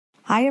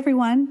Hi,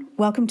 everyone.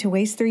 Welcome to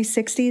Waste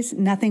 360's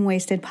Nothing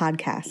Wasted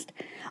podcast.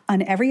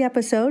 On every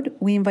episode,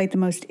 we invite the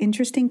most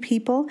interesting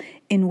people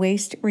in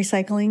waste,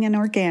 recycling, and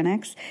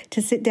organics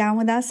to sit down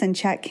with us and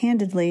chat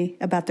candidly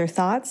about their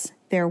thoughts,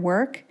 their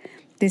work,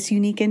 this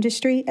unique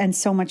industry, and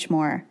so much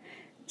more.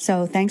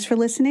 So thanks for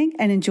listening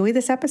and enjoy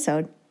this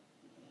episode.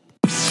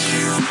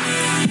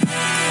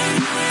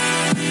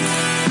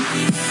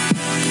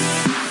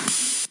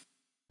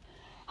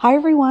 Hi,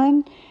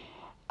 everyone.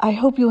 I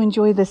hope you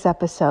enjoyed this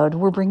episode.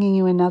 We're bringing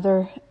you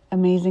another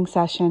amazing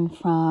session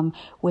from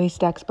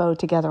Waste Expo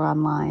Together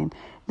Online.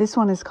 This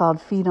one is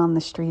called Feet on the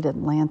Street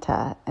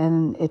Atlanta,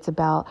 and it's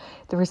about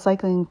the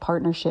Recycling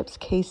Partnership's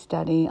case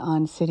study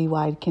on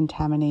citywide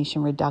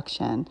contamination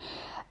reduction.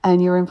 And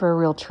you're in for a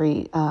real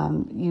treat.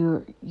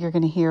 You're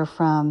going to hear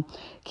from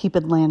Keep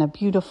Atlanta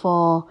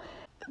Beautiful,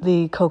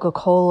 the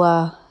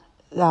Coca-Cola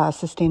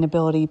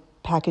Sustainability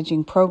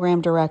Packaging Program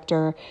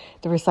Director,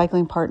 the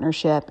Recycling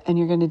Partnership, and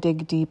you're going to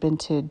dig deep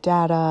into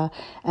data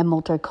and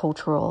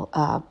multicultural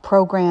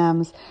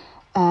programs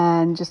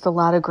and just a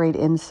lot of great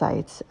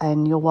insights.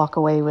 And you'll walk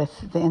away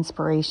with the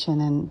inspiration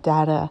and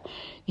data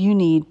you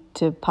need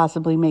to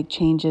possibly make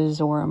changes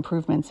or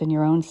improvements in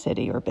your own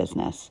city or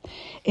business.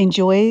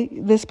 Enjoy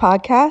this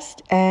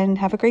podcast and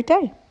have a great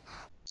day.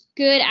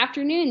 Good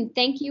afternoon.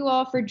 Thank you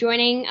all for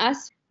joining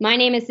us. My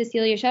name is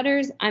Cecilia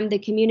Shutters. I'm the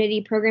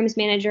Community Programs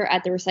Manager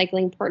at the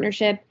Recycling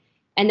Partnership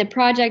and the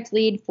project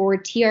lead for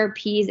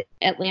TRP's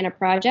Atlanta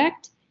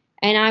project,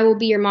 and I will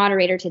be your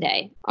moderator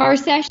today. Our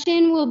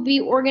session will be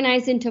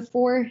organized into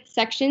 4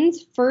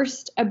 sections.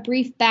 First, a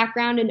brief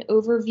background and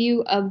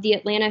overview of the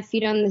Atlanta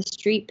Feet on the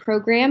Street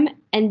program,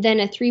 and then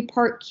a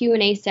 3-part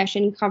Q&A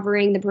session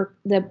covering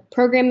the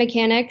program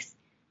mechanics,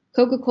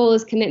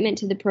 Coca-Cola's commitment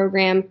to the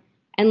program,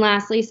 and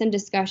lastly, some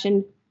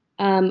discussion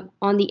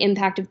on the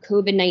impact of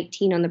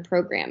COVID-19 on the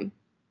program.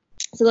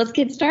 So let's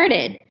get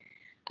started.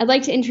 I'd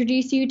like to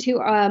introduce you to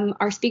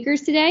our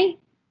speakers today.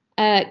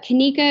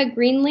 Kanika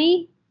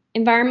Greenlee,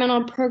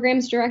 Environmental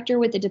Programs Director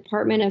with the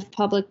Department of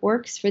Public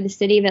Works for the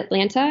City of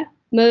Atlanta.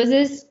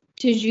 Moses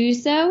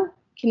Tajuso,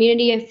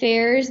 Community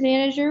Affairs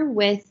Manager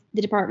with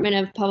the Department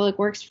of Public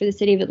Works for the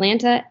City of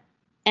Atlanta.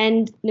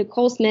 And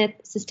Nicole Smith,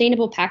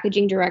 Sustainable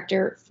Packaging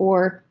Director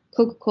for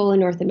Coca-Cola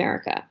North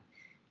America.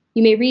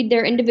 You may read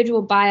their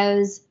individual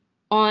bios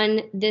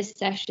on this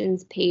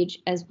session's page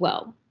as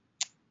well.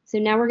 So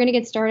now we're going to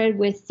get started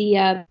with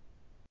the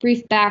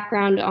brief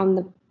background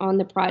on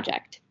the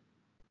project.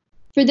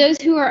 For those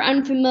who are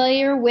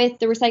unfamiliar with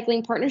the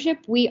Recycling Partnership,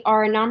 we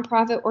are a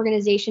nonprofit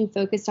organization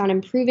focused on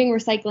improving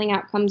recycling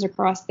outcomes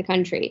across the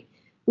country.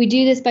 We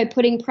do this by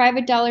putting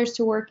private dollars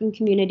to work in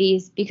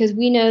communities because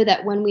we know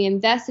that when we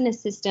invest in a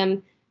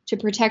system to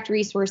protect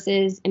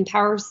resources,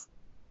 empower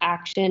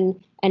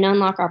action, and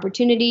unlock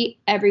opportunity,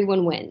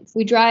 everyone wins.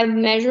 We drive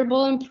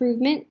measurable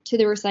improvement to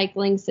the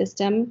recycling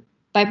system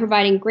by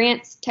providing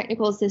grants,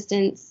 technical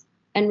assistance,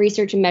 and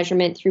research and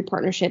measurement through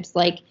partnerships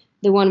like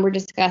the one we're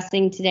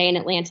discussing today in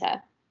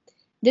Atlanta.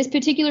 This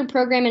particular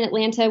program in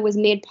Atlanta was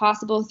made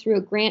possible through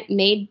a grant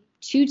made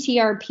to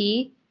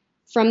TRP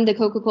from the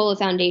Coca-Cola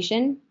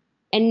Foundation.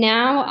 And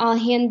now I'll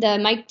hand the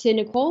mic to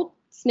Nicole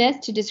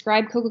Smith to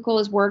describe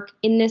Coca-Cola's work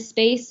in this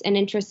space and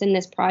interest in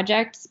this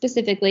project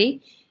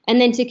specifically, and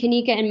then to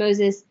Kanika and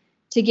Moses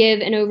to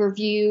give an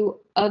overview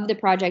of the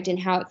project and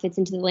how it fits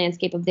into the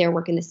landscape of their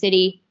work in the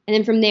city. And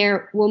then from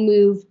there, we'll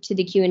move to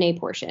the Q&A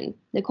portion.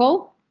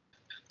 Nicole?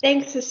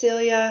 Thanks,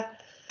 Cecilia.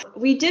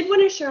 We did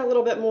want to share a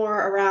little bit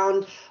more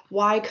around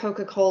why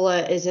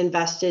Coca-Cola is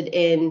invested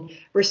in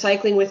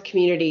recycling with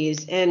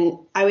communities. And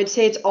I would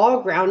say it's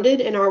all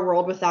grounded in our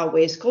World Without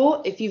Waste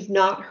goal. If you've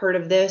not heard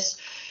of this,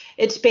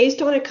 it's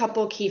based on a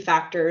couple key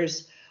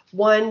factors.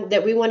 One,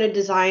 that we want to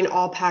design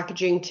all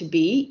packaging to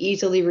be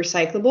easily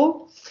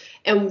recyclable,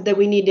 and that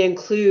we need to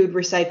include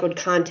recycled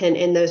content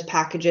in those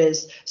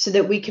packages so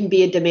that we can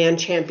be a demand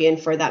champion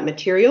for that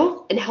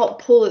material and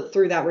help pull it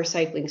through that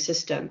recycling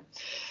system.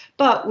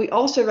 But we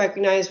also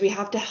recognize we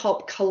have to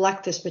help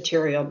collect this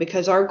material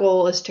because our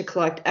goal is to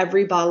collect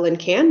every bottle and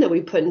can that we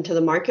put into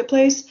the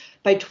marketplace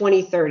by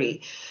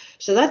 2030.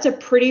 So that's a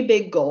pretty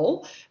big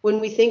goal when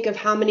we think of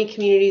how many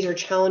communities are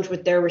challenged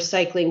with their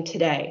recycling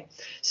today.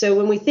 So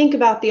when we think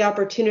about the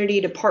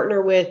opportunity to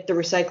partner with the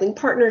Recycling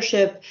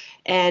Partnership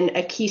and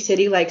a key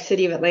city like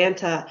City of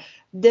Atlanta,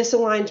 this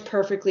aligns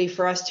perfectly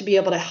for us to be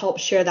able to help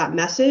share that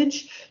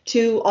message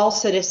to all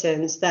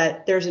citizens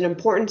that there's an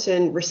importance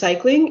in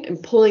recycling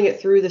and pulling it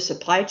through the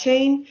supply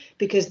chain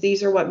because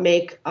these are what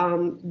make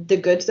the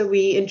goods that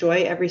we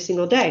enjoy every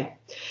single day.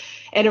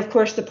 And of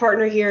course, the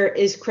partner here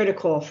is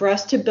critical. For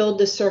us to build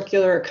the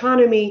circular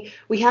economy,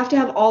 we have to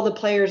have all the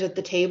players at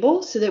the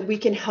table so that we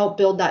can help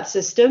build that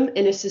system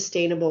in a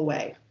sustainable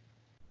way.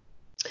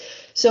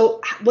 So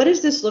what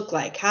does this look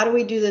like? How do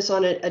we do this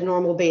on a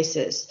normal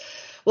basis?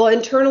 Well,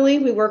 internally,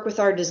 we work with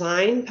our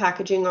design,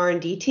 packaging,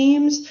 R&D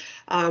teams.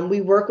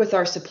 We work with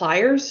our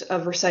suppliers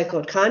of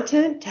recycled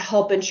content to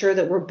help ensure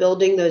that we're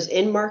building those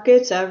in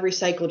markets of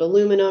recycled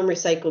aluminum,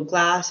 recycled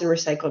glass, and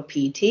recycled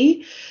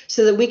PET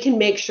so that we can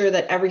make sure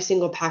that every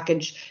single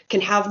package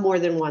can have more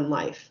than one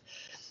life.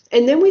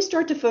 And then we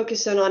start to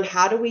focus in on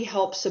how do we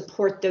help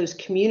support those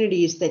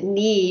communities that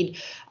need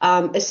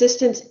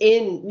assistance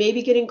in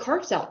maybe getting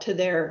carts out to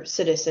their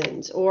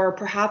citizens, or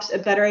perhaps a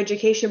better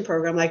education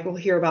program like we'll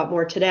hear about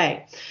more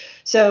today.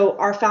 So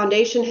our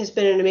foundation has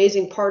been an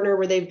amazing partner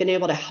where they've been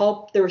able to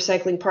help the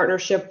recycling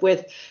partnership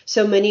with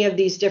so many of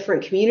these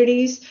different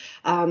communities.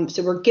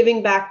 So we're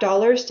giving back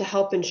dollars to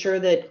help ensure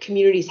that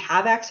communities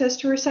have access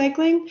to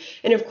recycling,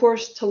 and of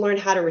course, to learn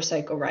how to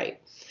recycle right.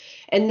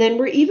 And then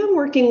we're even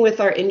working with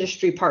our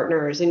industry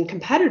partners and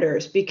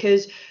competitors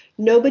because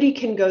nobody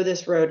can go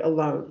this road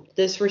alone.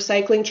 This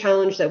recycling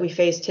challenge that we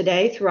face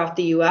today throughout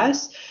the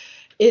US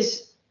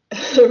is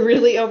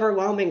really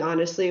overwhelming,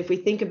 honestly, if we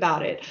think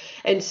about it.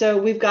 And so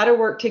we've got to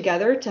work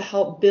together to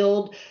help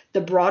build the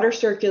broader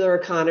circular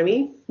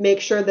economy, make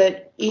sure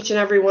that each and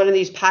every one of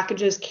these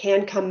packages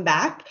can come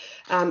back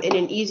in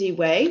an easy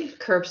way.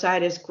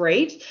 Curbside is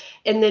great.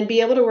 And then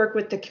be able to work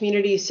with the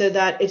community so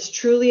that it's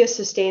truly a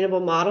sustainable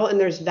model and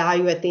there's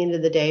value at the end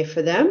of the day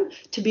for them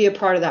to be a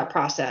part of that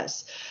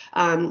process.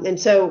 And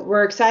so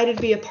we're excited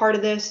to be a part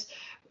of this.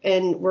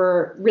 And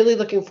we're really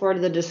looking forward to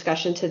the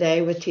discussion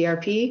today with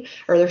TRP,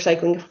 or the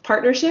Recycling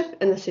Partnership,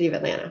 in the City of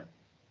Atlanta.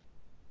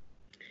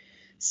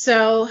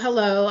 So,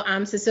 hello,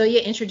 Cecilia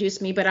introduced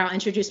me, but I'll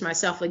introduce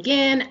myself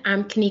again.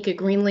 I'm Kanika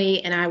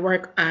Greenlee, and I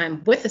work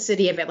with the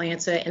City of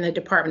Atlanta in the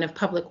Department of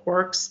Public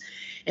Works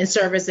and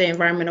serve as the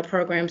Environmental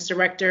Programs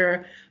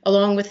Director,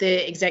 along with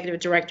the Executive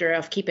Director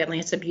of Keep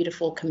Atlanta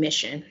Beautiful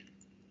Commission.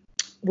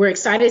 We're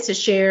excited to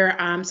share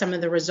some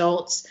of the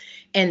results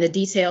and the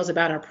details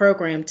about our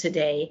program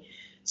today.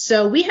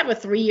 So we have a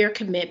 3-year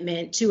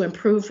commitment to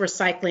improve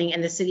recycling in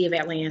the City of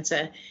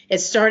Atlanta. It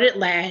started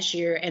last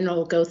year and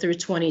it'll go through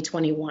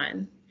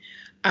 2021.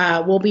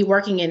 We'll be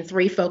working in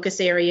 3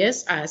 focus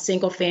areas,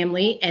 single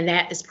family, and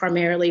that is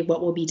primarily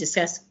what we'll be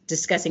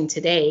discussing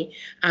today.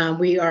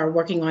 We are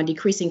working on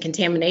decreasing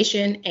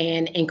contamination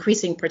and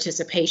increasing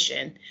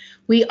participation.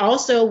 We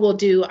also will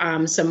do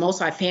some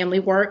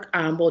multifamily work.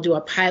 We'll do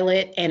a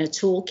pilot and a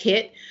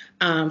toolkit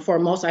for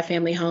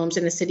multifamily homes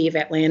in the City of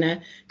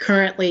Atlanta.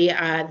 Currently,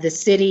 the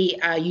city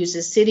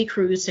uses city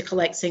crews to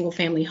collect single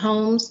family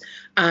homes,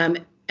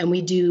 and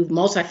we do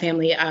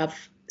multifamily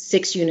of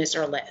 6 units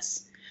or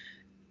less.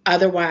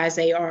 Otherwise,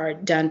 they are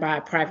done by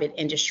private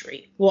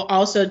industry. We'll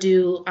also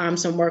do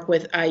some work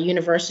with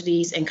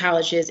universities and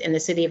colleges in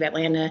the City of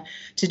Atlanta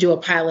to do a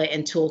pilot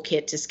and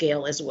toolkit to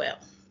scale as well.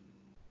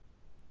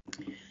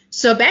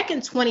 So back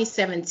in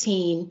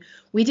 2017,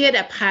 we did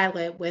a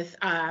pilot with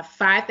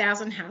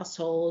 5,000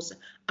 households,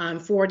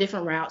 4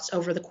 different routes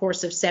over the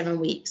course of 7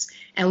 weeks.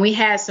 And we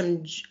had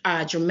some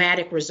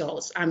dramatic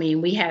results. I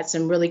mean, we had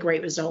some really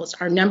great results.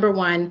 Our number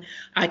one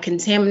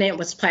contaminant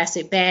was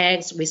plastic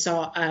bags. We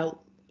saw a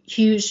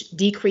huge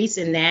decrease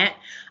in that.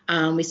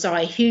 We saw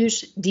a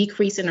huge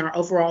decrease in our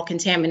overall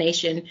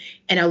contamination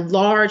and a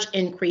large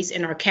increase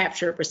in our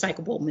captured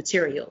recyclable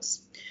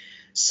materials.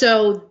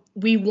 So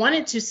we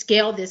wanted to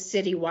scale this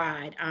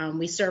citywide.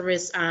 We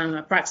service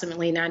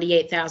approximately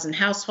 98,000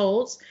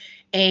 households,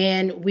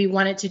 and we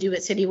wanted to do it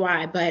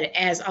citywide. But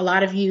as a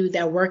lot of you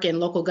that work in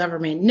local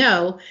government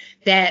know,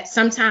 that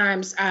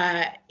sometimes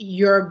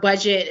your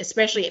budget,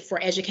 especially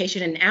for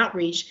education and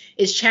outreach,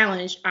 is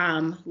challenged,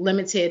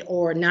 limited,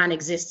 or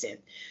non-existent.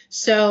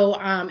 So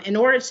in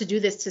order to do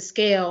this to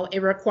scale,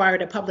 it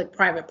required a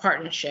public-private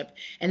partnership.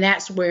 And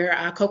that's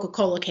where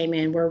Coca-Cola came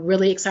in. We're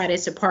really excited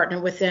to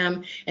partner with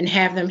them and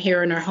have them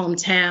here in our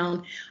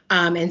hometown.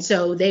 And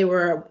so they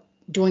were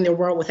doing the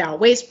World Without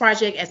Waste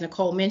project, as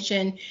Nicole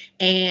mentioned,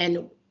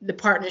 and the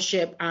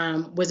partnership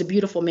was a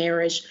beautiful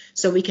marriage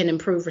so we can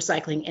improve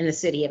recycling in the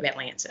City of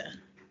Atlanta.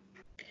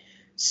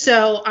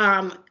 So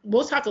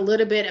we'll talk a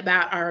little bit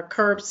about our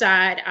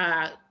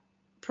curbside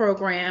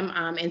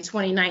program in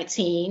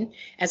 2019.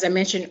 As I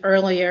mentioned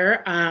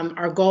earlier,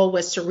 our goal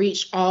was to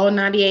reach all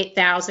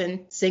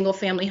 98,000 single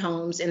family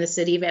homes in the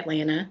City of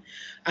Atlanta.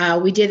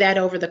 We did that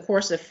over the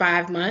course of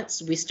 5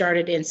 months. We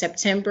started in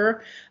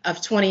September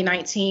of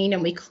 2019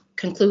 and we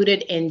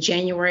concluded in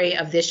January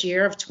of this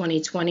year of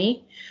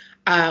 2020.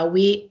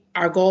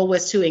 Our goal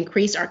was to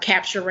increase our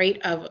capture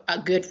rate of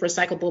good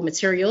recyclable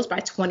materials by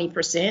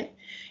 20%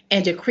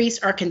 and decrease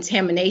our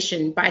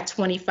contamination by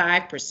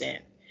 25%.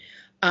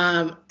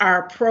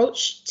 Our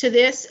approach to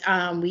this,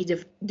 we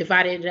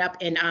divided it up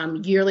in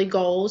yearly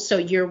goals. So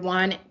year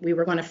 1, we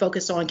were going to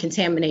focus on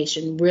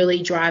contamination,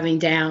 really driving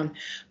down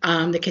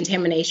the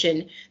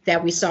contamination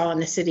that we saw in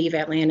the City of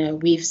Atlanta.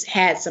 We've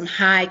had some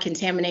high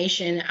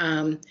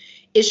contamination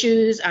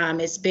issues.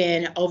 It's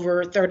been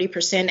over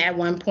 30% at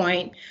one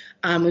point.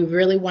 We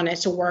really wanted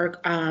to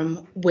work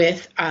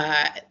with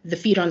the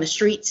Feet on the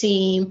Street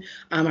team,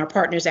 our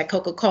partners at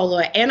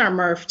Coca-Cola, and our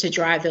MRF to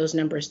drive those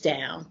numbers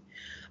down.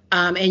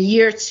 In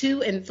year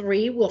 2 and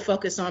 3, we'll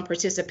focus on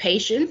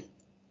participation.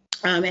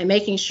 and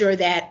making sure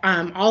that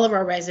all of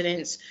our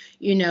residents,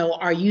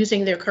 are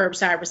using their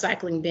curbside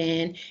recycling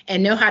bin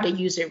and know how to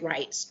use it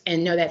right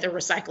and know that they're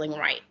recycling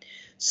right.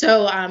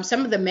 So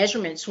some of the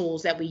measurement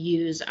tools that we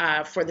use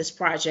for this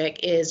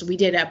project is we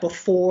did a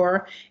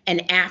before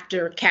and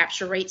after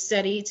capture rate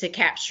study to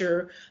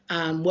capture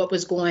what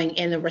was going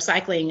in the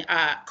recycling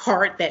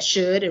cart that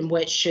should and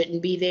what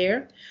shouldn't be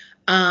there.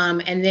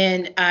 And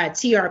then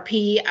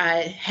TRP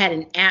had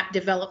an app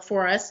developed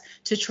for us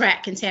to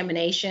track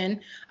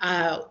contamination,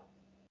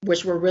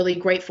 which we're really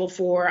grateful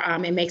for.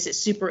 It makes it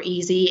super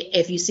easy.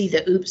 If you see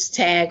the oops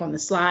tag on the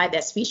slide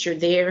that's featured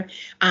there,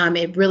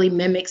 it really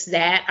mimics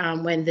that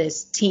when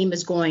this team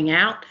is going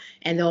out,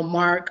 and they'll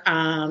mark,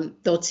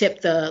 they'll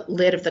tip the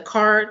lid of the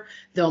cart,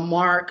 they'll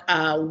mark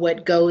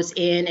what goes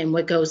in and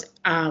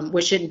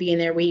what shouldn't be in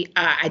there. We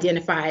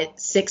identified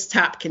 6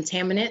 top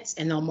contaminants,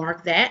 and they'll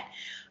mark that.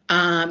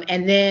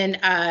 And then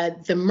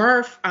the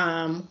MRF,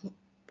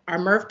 our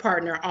MRF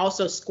partner,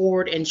 also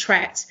scored and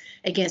tracked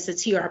against the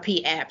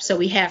TRP app. So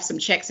we have some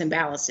checks and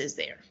balances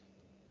there.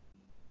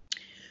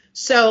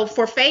 So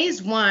for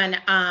phase 1,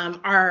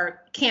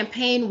 our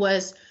campaign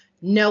was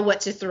Know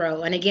What to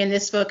Throw. And again,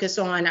 this focused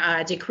on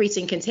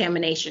decreasing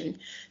contamination.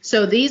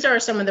 So these are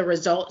some of the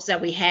results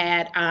that we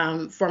had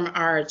from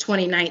our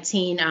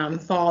 2019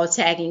 fall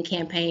tagging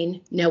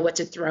campaign, Know What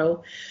to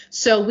Throw.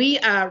 So we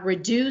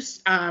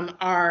reduced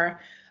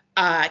our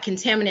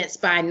contaminants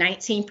by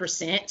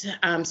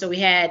 19%. So we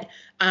had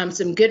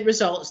some good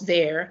results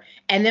there.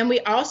 And then we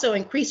also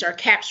increased our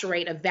capture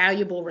rate of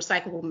valuable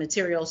recyclable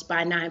materials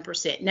by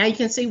 9%. Now you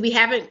can see we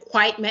haven't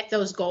quite met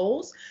those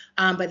goals,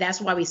 but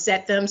that's why we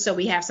set them. So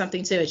we have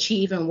something to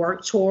achieve and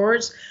work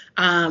towards.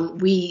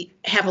 We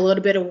have a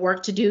little bit of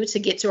work to do to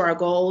get to our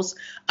goals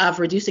of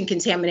reducing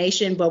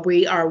contamination, but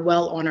we are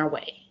well on our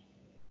way.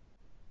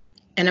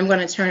 And I'm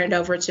going to turn it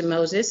over to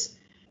Moses.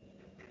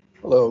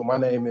 Hello, my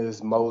name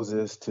is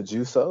Moses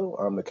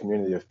Tajuso. I'm the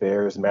Community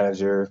Affairs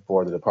Manager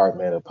for the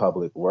Department of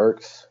Public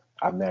Works.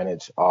 I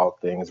manage all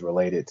things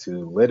related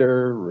to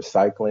litter,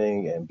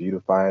 recycling, and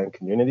beautifying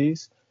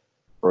communities.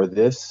 For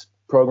this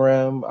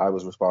program, I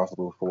was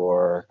responsible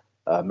for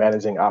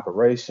managing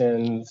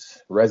operations,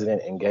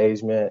 resident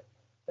engagement,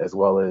 as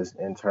well as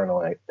internal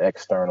and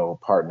external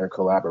partner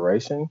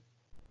collaboration.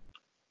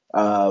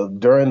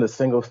 During the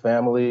single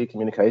family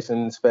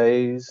communications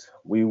phase,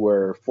 we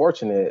were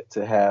fortunate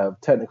to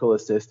have technical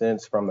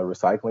assistance from the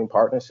recycling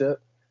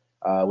partnership.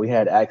 We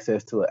had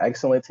access to an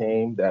excellent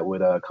team that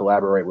would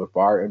collaborate with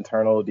our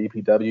internal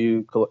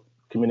DPW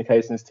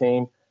communications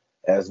team,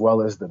 as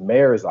well as the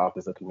mayor's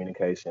office of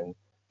communication.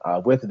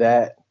 With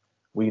that,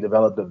 we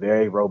developed a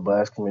very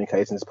robust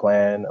communications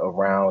plan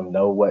around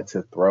Know What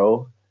to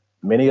Throw.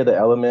 Many of the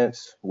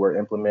elements were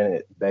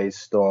implemented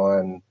based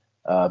on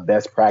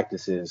best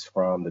practices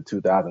from the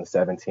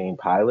 2017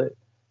 pilot.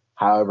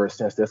 However,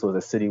 since this was a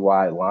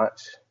citywide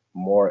launch,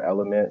 more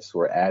elements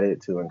were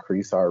added to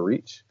increase our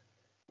reach.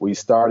 We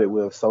started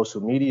with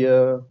social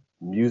media,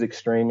 music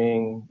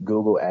streaming,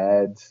 Google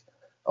Ads,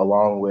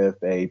 along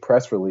with a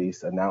press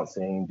release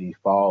announcing the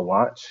fall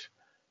launch.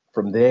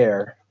 From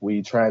there,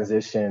 we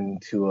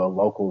transitioned to a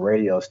local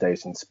radio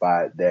station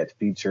spot that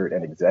featured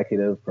an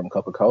executive from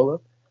Coca-Cola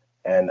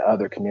and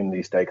other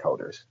community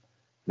stakeholders.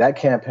 That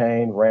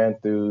campaign ran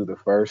through the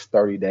first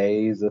 30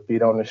 days of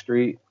Feet on the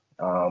Street.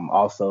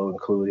 Also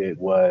included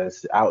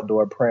was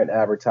outdoor print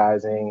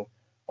advertising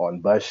on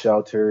bus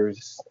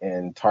shelters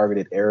in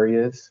targeted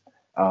areas.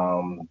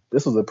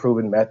 This was a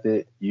proven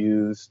method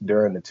used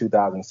during the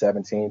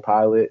 2017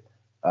 pilot,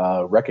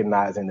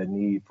 recognizing the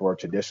need for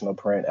traditional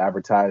print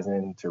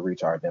advertising to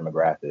reach our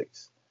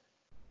demographics.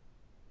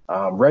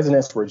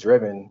 Residents were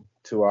driven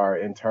to our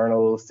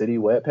internal city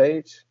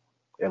webpage,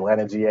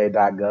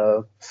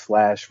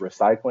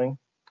 atlantaga.gov/recycling,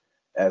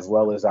 as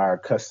well as our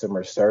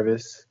customer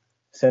service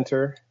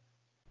center,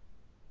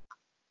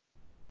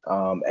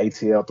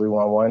 ATL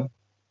 311.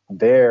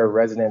 There,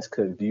 residents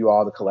could view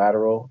all the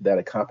collateral that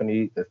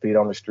accompanied the Feet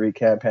on the Street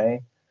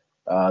campaign.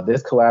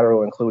 This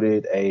collateral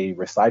included a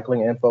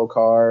recycling info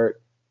card,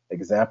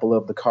 example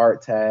of the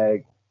cart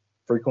tag,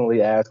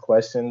 frequently asked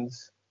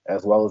questions,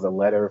 as well as a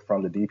letter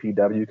from the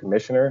DPW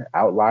commissioner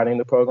outlining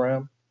the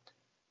program.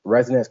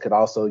 Residents could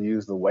also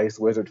use the waste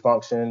wizard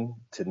function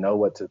to know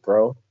what to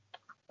throw.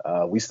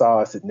 We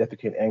saw a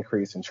significant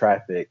increase in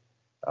traffic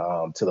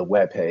to the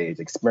webpage,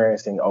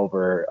 experiencing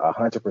over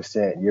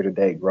 100%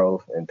 year-to-date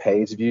growth in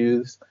page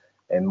views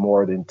and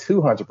more than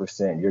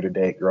 200%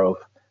 year-to-date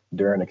growth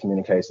during the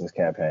communications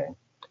campaign.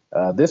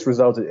 This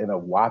resulted in a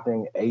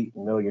whopping 8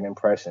 million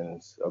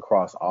impressions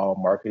across all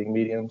marketing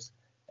mediums,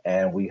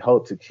 and we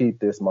hope to keep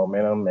this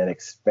momentum and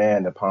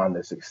expand upon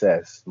the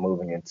success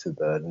moving into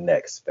the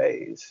next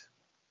phase.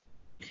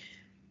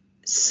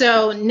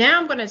 So now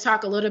I'm going to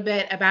talk a little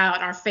bit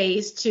about our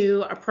phase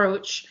 2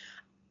 approach,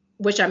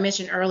 which I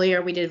mentioned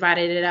earlier. We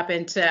divided it up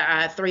into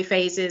 3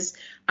 phases.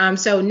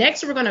 So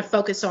next we're going to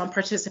focus on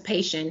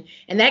participation,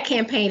 and that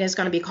campaign is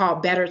going to be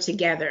called Better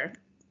Together.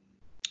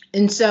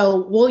 And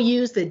so we'll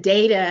use the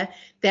data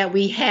that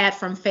we had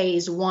from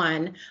phase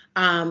 1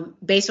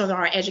 based on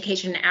our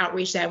education and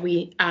outreach that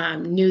we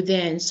knew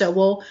then. So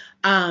we'll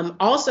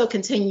also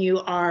continue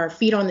our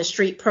Feet on the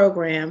Street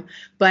program,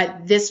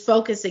 but this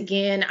focus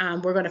again,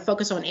 we're going to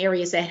focus on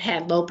areas that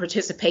had low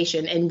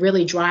participation and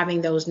really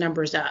driving those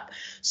numbers up.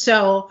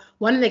 So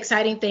one of the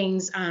exciting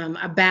things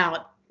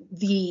about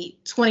the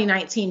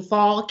 2019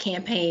 fall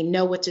campaign,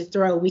 Know What to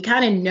Throw, we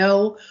kind of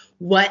know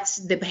what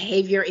the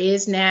behavior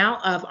is now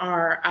of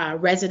our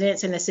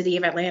residents in the city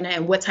of Atlanta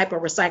and what type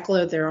of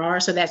recycler there are.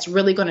 So that's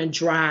really going to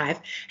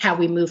drive how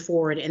we move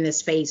forward in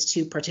this phase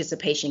 2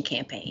 participation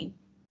campaign.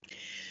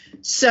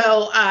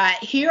 So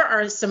here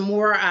are some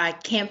more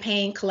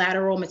campaign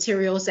collateral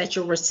materials that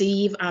you'll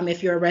receive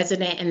if you're a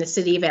resident in the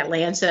city of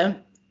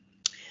Atlanta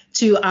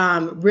to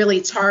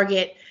really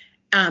target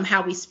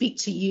how we speak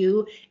to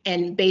you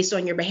and based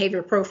on your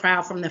behavior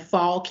profile from the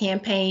fall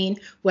campaign,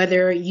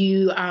 whether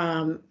you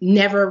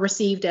never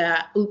received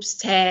a oops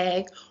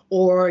tag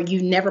or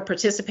you never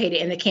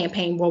participated in the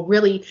campaign, will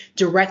really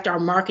direct our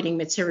marketing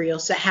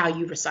materials to how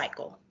you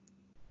recycle.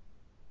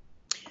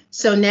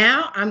 So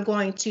now I'm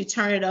going to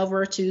turn it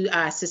over to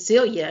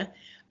Cecilia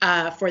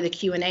for the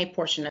Q&A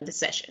portion of the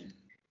session.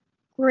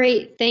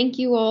 Great. Thank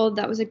you all.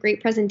 That was a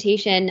great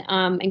presentation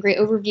and great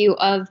overview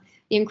of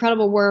the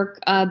incredible work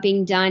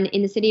being done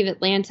in the city of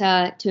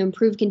Atlanta to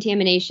improve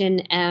contamination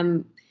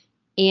and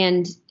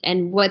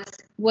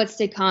what's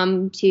to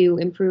come to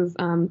improve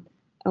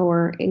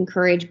or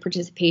encourage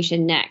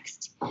participation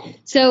next.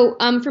 So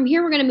from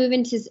here, we're going to move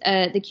into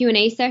the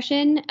Q&A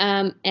session.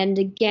 And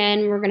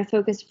again, we're going to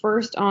focus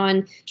first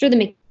on sort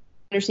of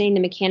understanding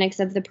the mechanics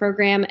of the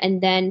program,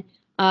 and then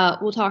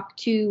we'll talk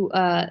to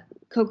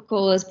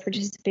Coca-Cola's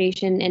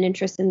participation and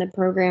interest in the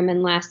program,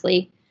 and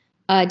lastly,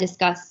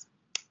 discuss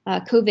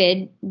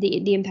COVID,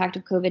 the impact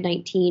of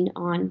COVID-19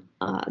 on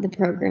the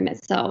program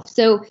itself.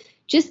 So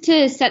just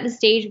to set the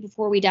stage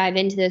before we dive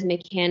into those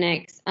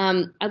mechanics,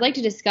 I'd like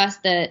to discuss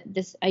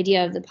this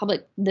idea of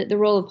the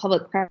role of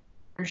public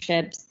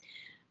partnerships.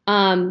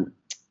 And,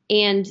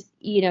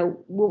 you know,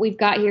 what we've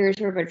got here is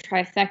sort of a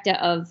trifecta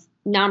of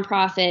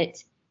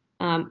nonprofit,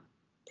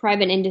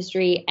 private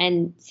industry,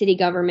 and city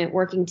government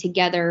working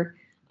together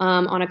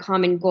on a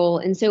common goal.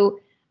 And so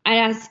I'd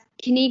ask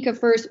Kanika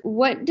first,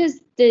 what does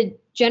the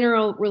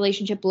general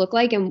relationship look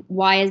like, and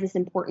why is this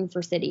important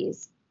for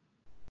cities?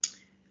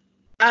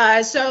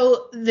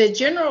 So the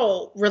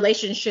general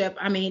relationship,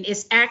 I mean,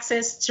 is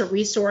access to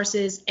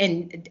resources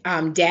and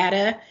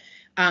data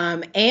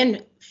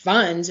and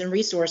funds and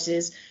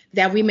resources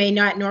that we may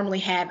not normally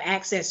have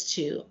access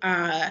to.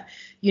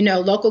 You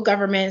know, local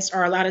governments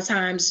are a lot of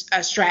times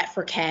strapped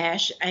for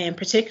cash, and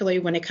particularly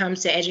when it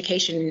comes to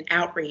education and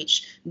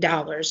outreach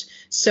dollars.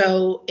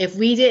 So if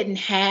we didn't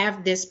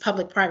have this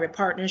public-private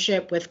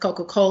partnership with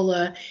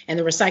Coca-Cola and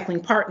the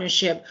recycling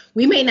partnership,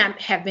 we may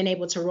not have been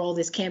able to roll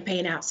this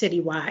campaign out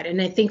citywide.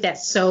 And I think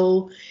that's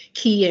so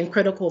key and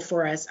critical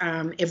for us.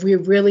 If we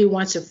really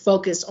want to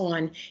focus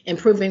on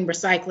improving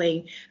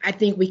recycling, I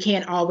think we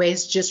can't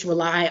always just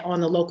rely on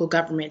the local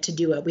government to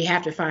do it. We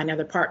have to find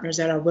other partners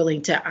that are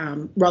willing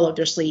to roll up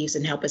their sleeves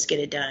and help us get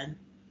it done.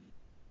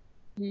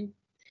 Mm-hmm.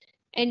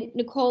 And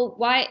Nicole,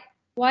 why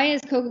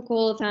is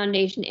Coca-Cola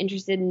Foundation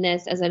interested in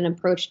this as an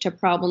approach to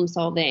problem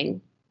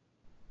solving?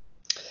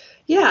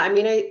 Yeah, I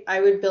mean,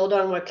 I would build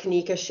on what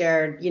Kanika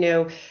shared. You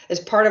know, as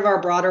part of our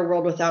broader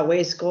World Without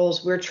Waste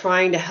goals, we're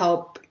trying to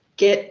help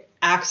get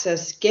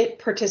access, get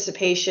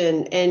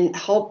participation, and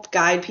help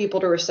guide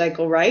people to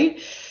recycle right.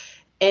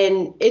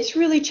 And it's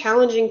really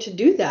challenging to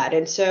do that.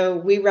 And so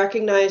we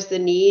recognize the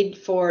need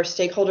for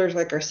stakeholders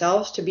like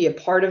ourselves to be a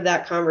part of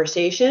that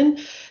conversation,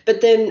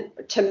 but then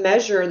to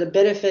measure the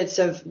benefits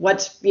of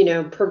what's, you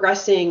know,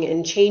 progressing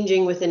and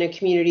changing within a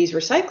community's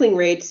recycling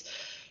rates.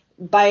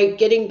 By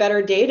getting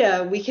better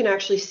data, we can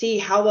actually see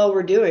how well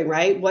we're doing,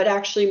 right? What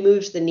actually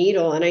moves the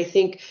needle. And I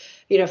think,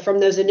 you know, from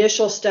those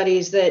initial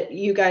studies that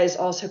you guys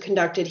also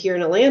conducted here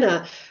in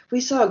Atlanta, we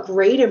saw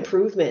great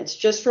improvements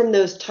just from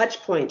those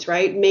touch points,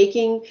 right?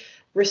 Making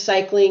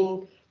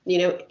recycling, you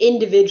know,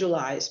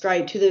 individualized,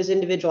 right, to those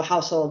individual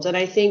households. And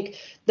I think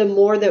the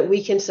more that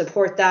we can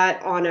support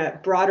that on a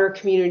broader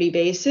community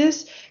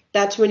basis,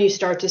 that's when you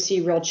start to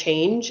see real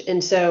change.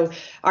 And so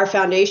our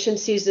foundation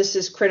sees this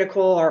as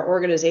critical. Our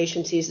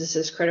organization sees this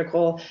as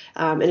critical.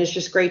 And it's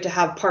just great to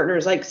have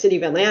partners like City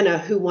of Atlanta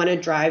who want to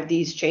drive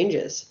these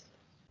changes.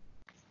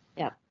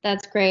 Yeah,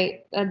 that's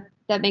great.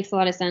 That makes a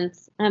lot of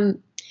sense.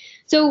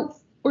 So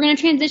we're going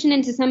to transition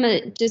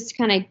into just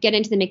kind of get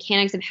into the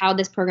mechanics of how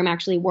this program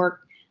actually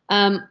works.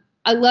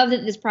 I love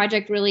that this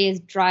project really is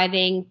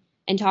driving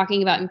and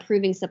talking about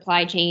improving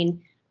supply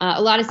chain.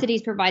 A lot of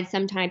cities provide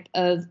some type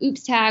of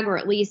oops tag, or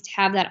at least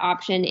have that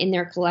option in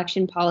their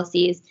collection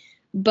policies.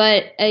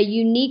 But a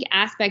unique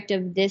aspect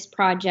of this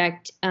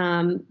project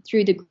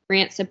through the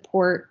grant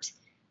support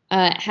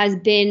has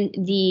been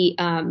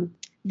the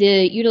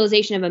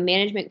utilization of a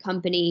management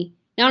company,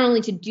 not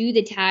only to do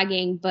the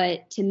tagging,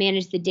 but to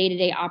manage the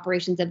day-to-day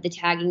operations of the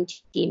tagging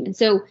team. And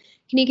so,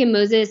 Kanika and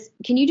Moses,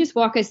 can you just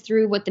walk us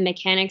through what the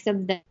mechanics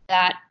of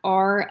that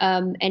are,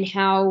 and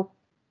how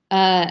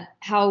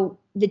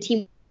the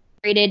team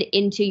integrated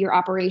into your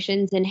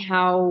operations and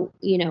how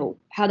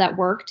that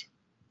worked?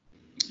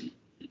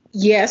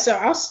 Yeah, so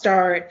I'll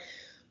start.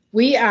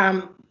 We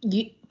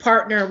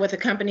partner with a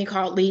company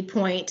called Lead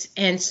Point,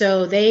 and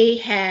so they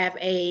have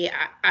a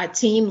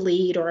team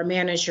lead or a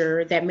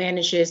manager that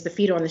manages the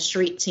feet on the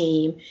street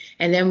team,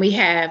 and then we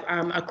have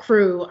a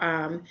crew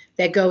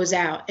that goes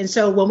out. And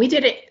so when we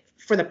did it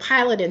for the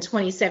pilot in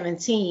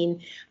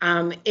 2017,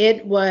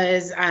 it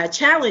was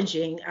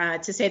challenging,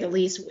 to say the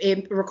least.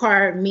 It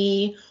required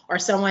me or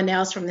someone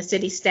else from the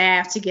city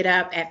staff to get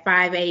up at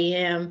 5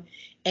 a.m.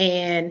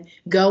 and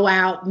go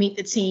out, meet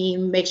the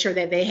team, make sure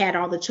that they had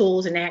all the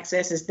tools and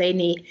accesses they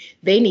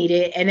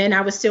needed. And then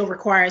I was still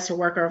required to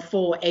work a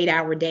full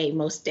 8-hour day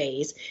most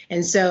days.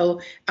 And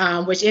so,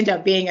 which ended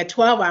up being a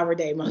 12-hour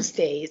day most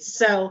days.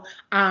 So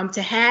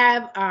to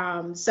have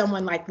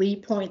someone like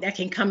Lead Point that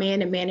can come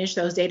in and manage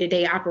those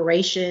day-to-day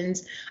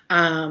operations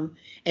and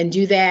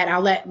do that.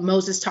 I'll let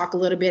Moses talk a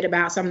little bit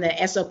about some of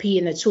the SOP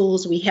and the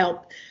tools we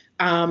help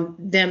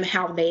them,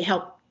 how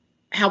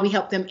we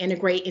help them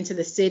integrate into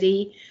the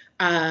city.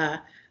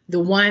 The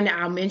one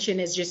I'll mention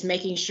is just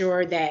making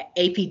sure that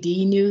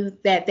APD knew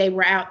that they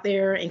were out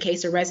there in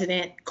case a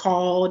resident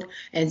called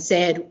and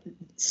said,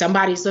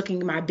 somebody's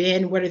looking at my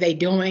bin. What are they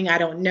doing? I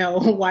don't know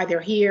why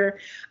they're here.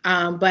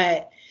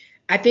 But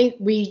I think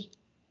we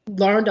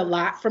learned a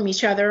lot from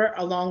each other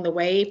along the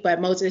way.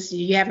 But Moses, do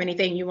you have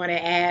anything you want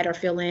to add or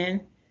fill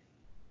in?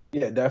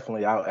 Yeah,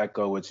 definitely. I'll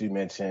echo what you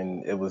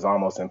mentioned. It was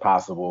almost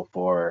impossible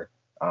for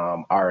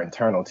our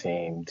internal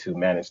team to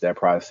manage that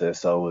process.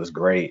 So it was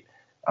great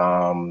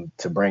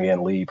to bring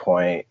in Lead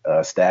Point,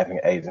 a staffing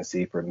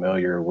agency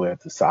familiar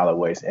with the solid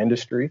waste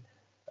industry.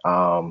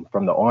 From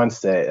the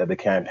onset of the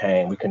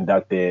campaign, we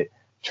conducted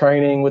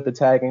training with the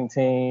tagging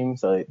team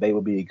so they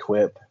would be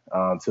equipped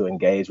to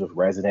engage with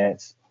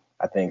residents.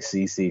 I think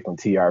CC from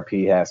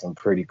TRP has some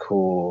pretty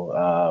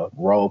cool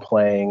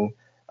role-playing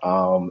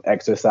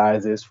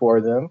exercises for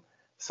them.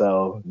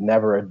 So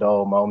never a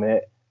dull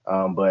moment.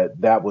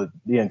 But the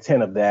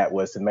intent of that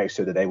was to make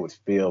sure that they would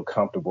feel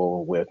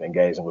comfortable with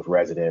engaging with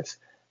residents.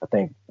 I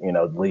think,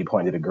 Lead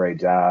Point did a great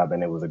job,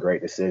 and it was a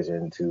great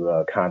decision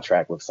to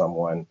contract with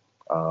someone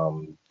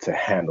to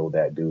handle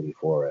that duty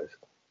for us.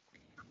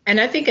 And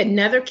I think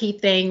another key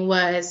thing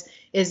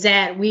is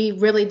that we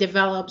really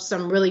developed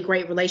some really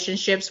great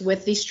relationships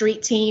with the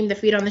street team, the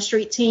Feet on the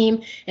Street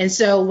team. And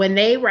so when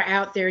they were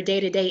out there day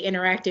to day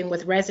interacting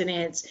with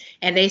residents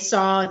and they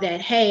saw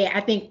that, hey, I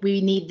think we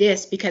need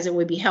this because it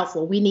would be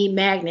helpful. We need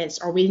magnets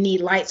or we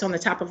need lights on the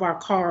top of our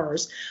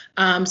cars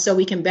so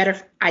we can better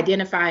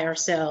identify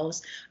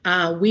ourselves.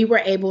 We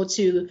were able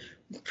to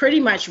pretty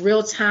much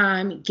real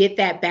time get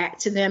that back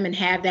to them and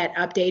have that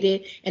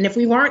updated. And if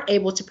we weren't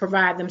able to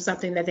provide them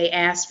something that they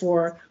asked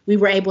for, we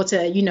were able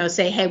to,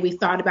 say, hey, we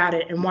thought about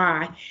it and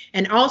why.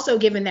 And also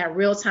giving that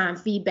real time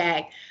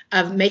feedback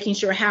of making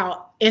sure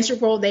how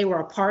integral they were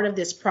a part of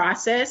this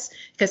process.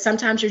 Because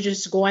sometimes you're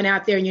just going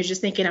out there and you're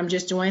just thinking, I'm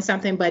just doing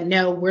something. But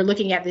no, we're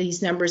looking at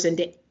these numbers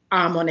and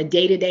on a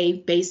day-to-day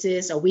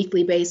basis, a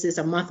weekly basis,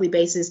 a monthly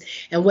basis,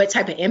 and what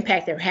type of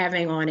impact they're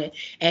having on it.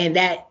 And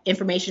that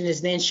information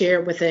is then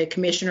shared with the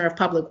Commissioner of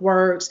Public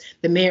Works,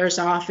 the Mayor's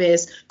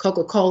Office,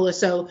 Coca-Cola.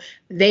 So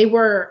I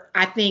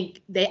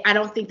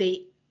don't think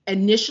they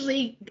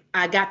initially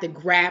got the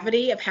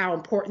gravity of how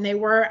important they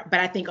were, but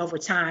I think over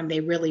time they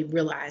really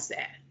realized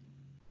that.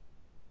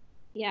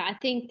 Yeah, I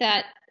think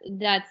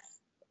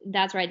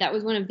that's right. That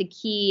was one of the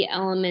key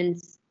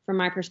elements from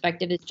my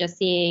perspective, is just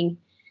seeing,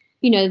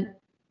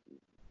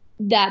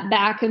 that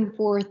back and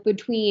forth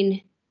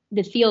between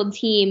the field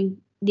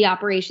team, the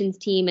operations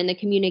team, and the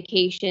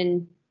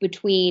communication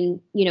between,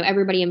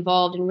 everybody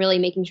involved, and really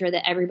making sure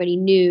that everybody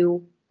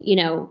knew,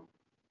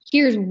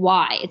 here's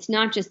why. It's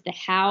not just the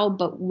how,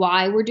 but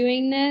why we're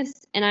doing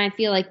this. And I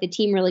feel like the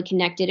team really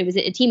connected. It was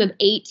a team of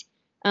 8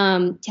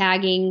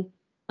 tagging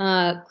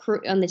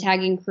crew on the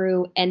tagging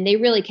crew, and they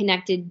really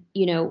connected,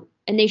 and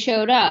they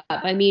showed up.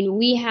 I mean,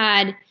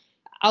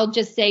 I'll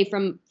just say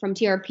from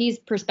TRP's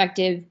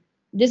perspective,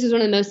 this is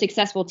one of the most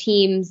successful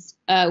teams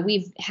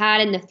we've had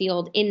in the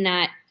field, in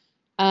that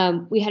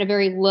we had a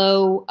very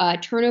low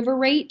turnover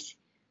rate.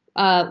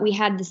 We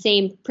had the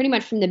same, pretty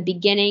much from the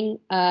beginning,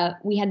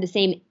 we had the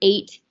same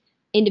 8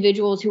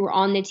 individuals who were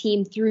on the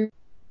team through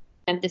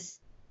this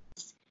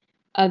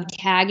of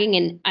tagging.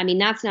 And I mean,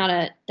 that's not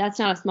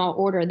a small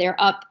order. They're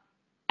up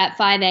at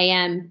 5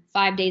 a.m.,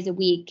 5 days a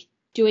week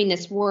doing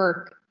this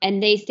work,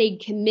 and they stayed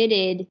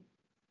committed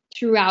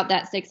throughout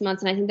that 6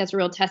 months. And I think that's a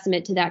real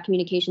testament to that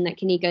communication that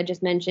Kanika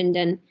just mentioned,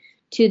 and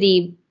to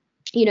the,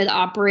 the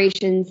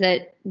operations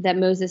that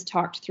Moses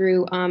talked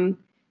through.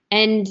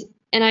 And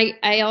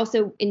I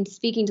also, in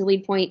speaking to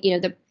Lead Point,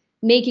 the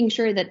making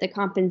sure that the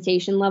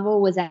compensation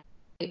level was at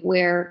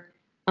where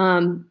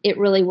it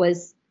really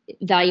was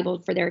valuable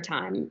for their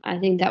time. I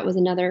think that was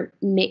another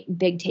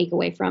big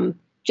takeaway from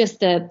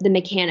just the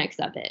mechanics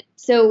of it.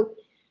 So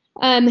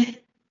I'm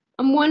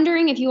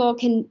wondering if you all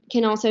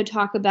can also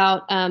talk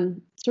about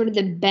sort of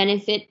the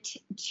benefit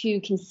to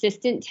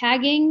consistent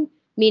tagging,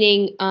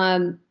 meaning,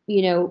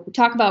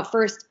 talk about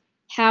first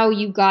how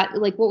you got,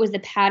 like, what was the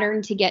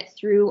pattern to get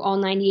through all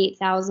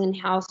 98,000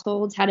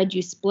 households? How did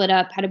you split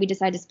up? How did we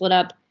decide to split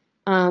up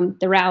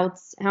the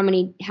routes? How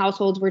many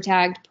households were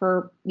tagged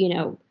per,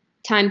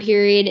 time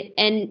period?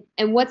 And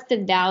what's the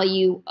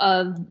value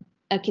of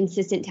a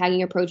consistent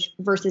tagging approach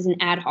versus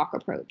an ad hoc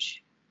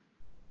approach?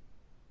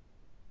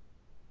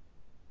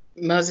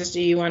 Moses,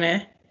 do you want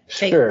to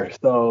take? Sure.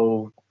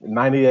 So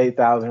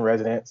 98,000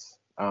 residents,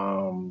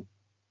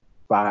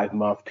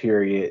 5-month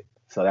period.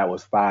 So that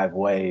was 5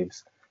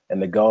 waves. And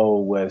the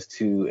goal was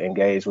to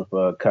engage with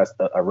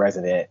a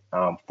resident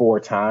 4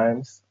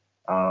 times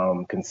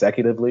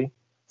consecutively.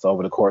 So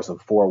over the course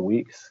of 4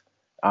 weeks.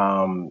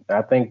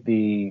 I think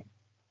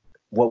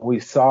what we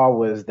saw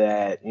was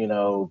that,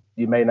 you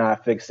may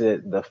not fix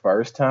it the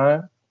first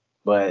time,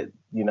 but,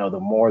 the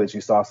more that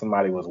you saw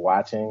somebody was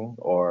watching,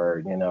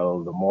 or,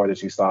 the more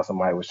that you saw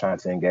somebody was trying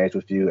to engage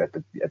with you at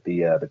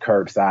the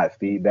curbside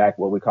feedback,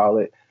 what we call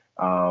it,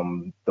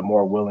 the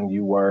more willing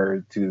you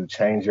were to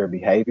change your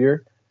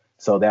behavior.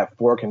 So that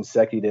 4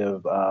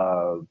 consecutive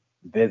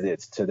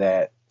visits to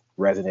that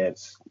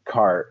resident's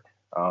cart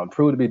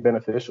proved to be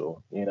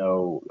beneficial.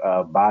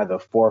 By the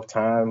 4th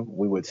time,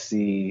 we would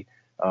see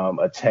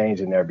a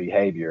change in their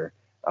behavior.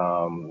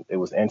 It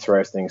was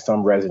interesting.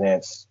 Some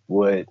residents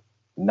would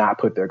not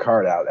put their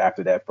cart out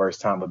after that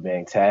first time of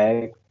being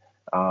tagged,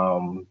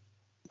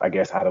 I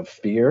guess out of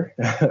fear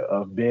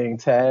of being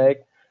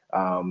tagged.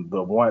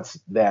 But once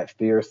that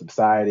fear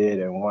subsided,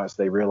 and once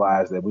they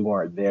realized that we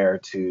weren't there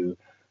to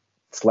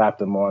slap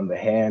them on the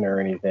hand or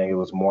anything, it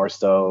was more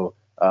so,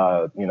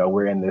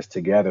 we're in this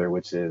together,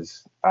 which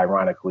is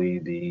ironically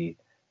the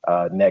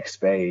next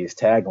phase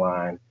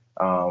tagline.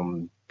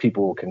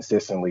 People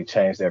consistently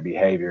change their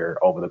behavior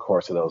over the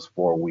course of those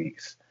 4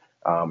 weeks.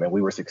 And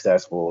we were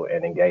successful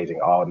in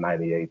engaging all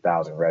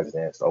 98,000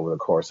 residents over the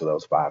course of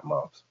those 5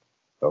 months,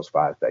 those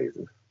 5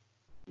 phases.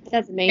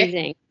 That's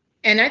amazing.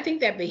 And I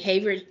think that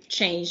behavior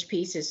change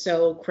piece is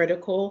so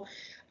critical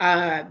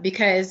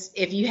because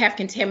if you have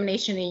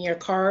contamination in your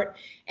cart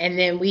and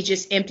then we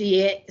just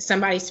empty it,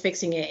 somebody's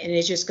fixing it and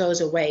it just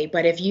goes away.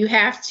 But if you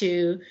have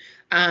to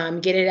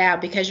get it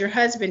out because your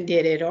husband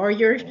did it or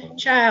your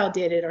child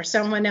did it or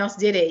someone else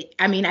did it,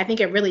 I think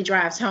it really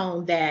drives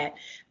home that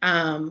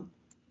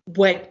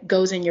what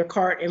goes in your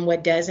cart and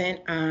what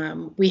doesn't.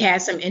 We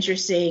had some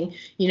interesting,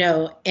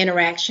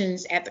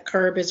 interactions at the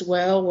curb as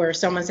well, where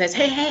someone says,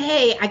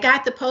 hey, I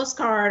got the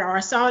postcard, or I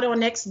saw it on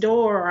Nextdoor,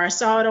 or I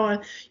saw it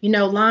on,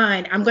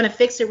 Line. I'm going to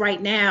fix it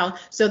right now.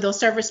 So they'll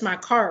service my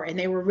cart. And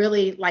they were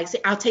really like,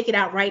 I'll take it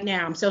out right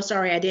now. I'm so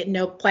sorry. I didn't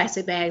know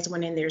plastic bags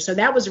went in there. So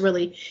that was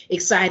really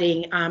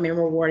exciting and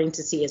rewarding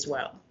to see as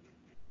well.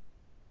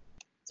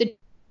 So,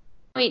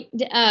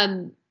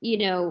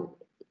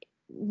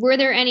 were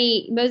there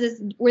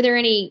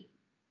any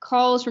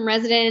calls from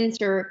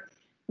residents, or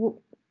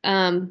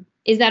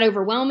is that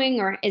overwhelming,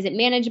 or is it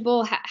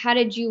manageable? How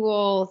did you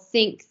all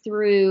think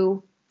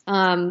through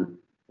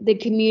the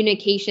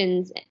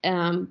communications,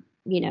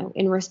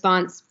 in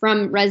response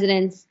from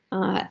residents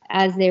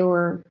as they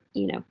were,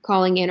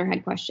 calling in or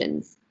had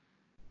questions?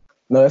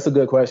 No, that's a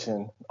good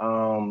question.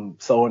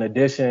 So in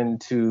addition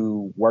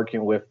to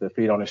working with the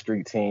Feet on the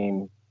Street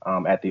team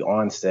at the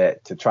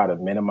onset to try to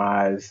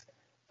minimize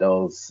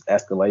those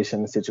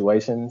escalation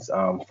situations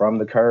from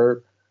the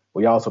curb,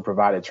 we also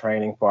provided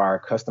training for our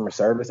customer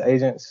service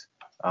agents.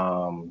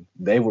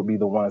 They would be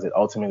the ones that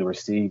ultimately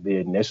receive the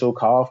initial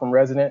call from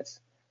residents.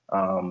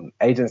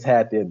 Agents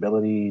had the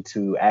ability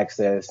to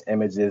access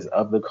images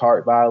of the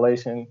cart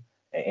violation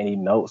and any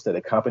notes that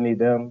accompanied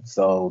them,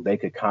 so they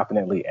could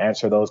confidently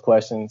answer those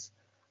questions.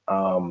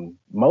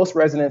 Most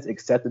residents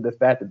accepted the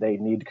fact that they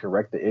need to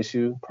correct the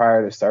issue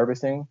prior to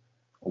servicing,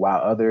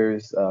 while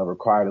others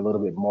required a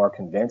little bit more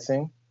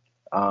convincing.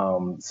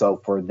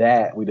 So for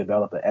that, we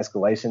developed an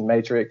escalation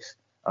matrix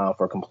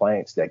for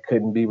complaints that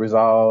couldn't be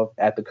resolved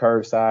at the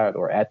curbside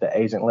or at the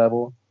agent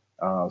level.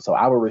 So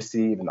I would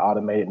receive an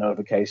automated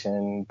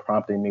notification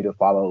prompting me to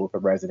follow up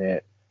with a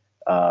resident.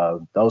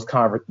 Those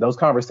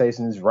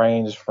conversations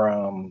range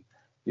from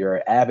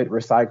your avid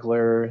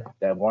recycler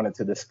that wanted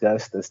to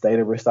discuss the state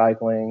of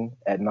recycling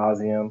ad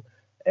nauseum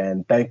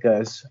and thank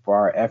us for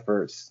our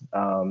efforts,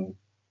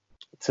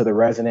 to the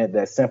resident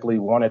that simply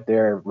wanted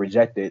their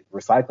rejected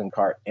recycling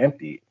cart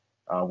emptied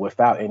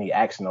without any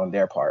action on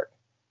their part,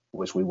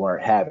 which we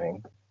weren't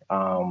having.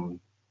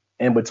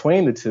 In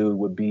between the two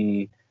would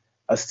be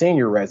a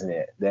senior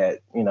resident that,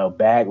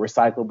 bagged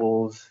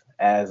recyclables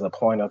as a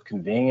point of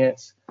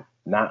convenience,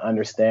 not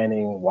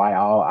understanding why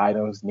all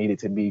items needed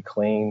to be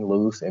clean,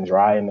 loose, and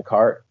dry in the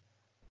cart.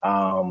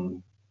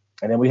 And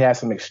then we had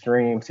some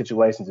extreme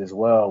situations as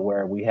well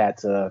where we had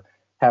to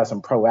have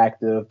some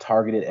proactive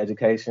targeted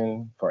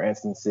education for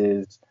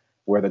instances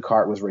where the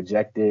cart was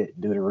rejected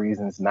due to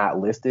reasons not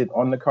listed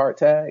on the cart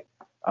tag.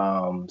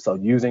 So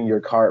using your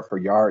cart for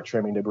yard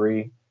trimming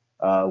debris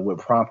would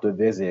prompt a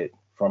visit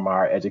from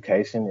our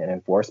education and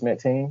enforcement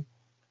team.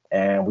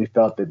 And we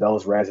felt that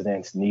those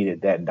residents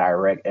needed that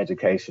direct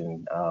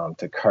education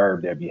to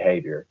curb their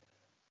behavior.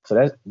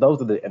 So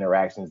those are the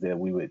interactions that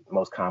we would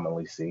most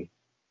commonly see.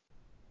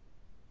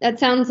 That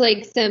sounds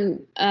like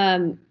some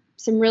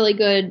really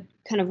good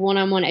kind of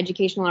one-on-one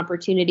educational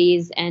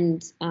opportunities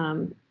and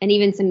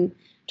even some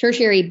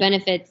tertiary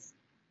benefits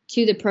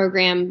to the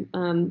program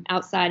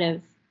outside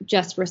of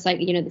just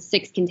recycling, the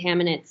 6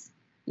 contaminants,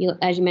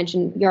 as you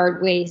mentioned,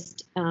 yard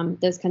waste,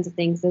 those kinds of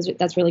things.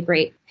 That's really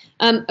great.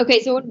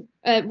 Okay, so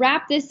we'll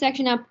wrap this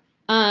section up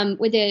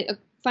with a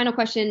final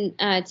question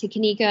to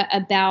Kanika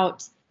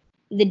about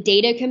the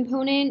data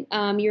component.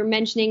 You're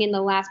mentioning in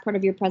the last part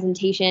of your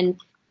presentation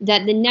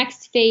that the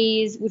next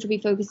phase, which will be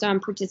focused on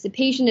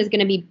participation, is going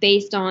to be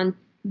based on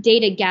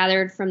data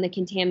gathered from the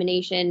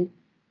contamination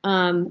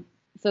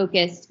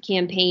focused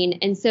campaign.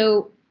 And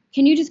so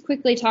can you just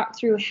quickly talk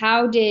through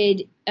how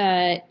did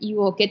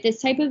you all get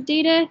this type of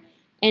data,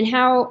 and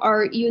how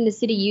are you in the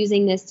city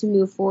using this to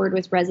move forward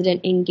with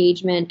resident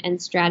engagement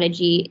and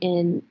strategy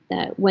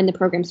when the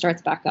program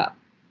starts back up?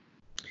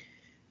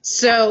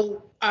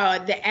 So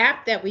the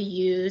app that we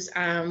use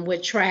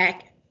would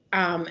track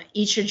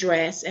each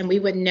address, and we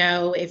would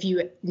know if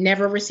you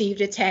never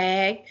received a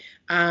tag,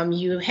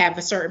 you have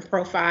a certain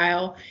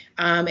profile.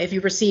 If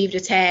you received a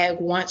tag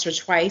once or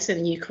twice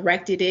and you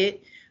corrected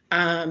it,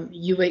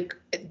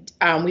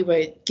 we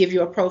would give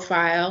you a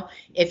profile.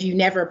 If you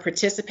never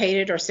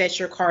participated or set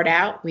your card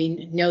out,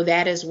 we know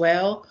that as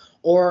well.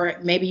 Or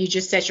maybe you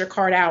just set your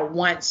card out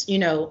once,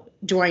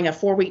 during a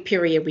 4-week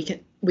period,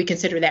 we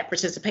consider that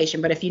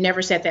participation. But if you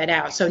never set that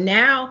out, so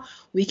now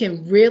we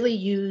can really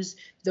use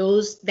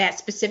those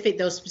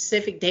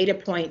specific data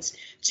points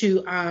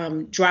to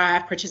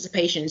drive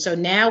participation. So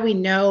now we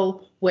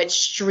know what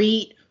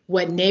street,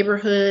 what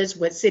neighborhoods,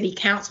 what city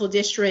council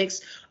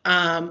districts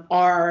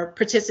are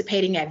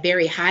participating at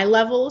very high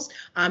levels,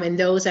 and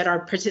those that are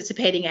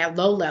participating at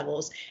low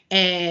levels,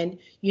 and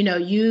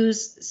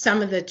use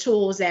some of the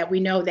tools that we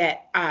know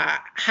that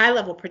high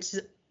level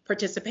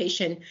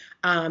participation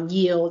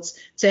yields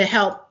to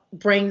help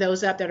bring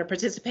those up that are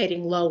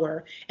participating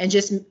lower, and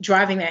just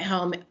driving that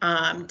home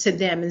to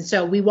them. And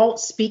so we won't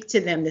speak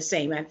to them the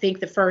same. I think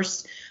the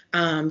first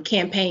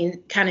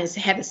campaign kind of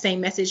had the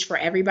same message for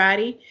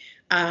everybody.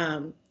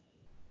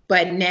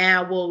 But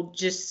now we'll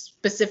just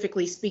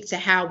specifically speak to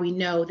how we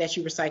know that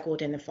you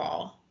recycled in the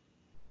fall.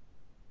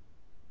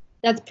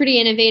 That's pretty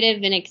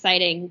innovative and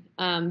exciting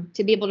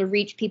to be able to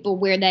reach people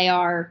where they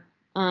are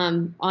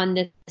on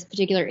this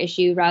particular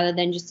issue, rather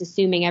than just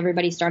assuming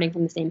everybody's starting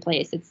from the same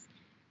place.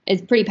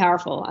 It's pretty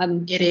powerful.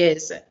 It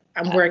is.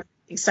 We're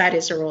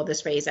excited to roll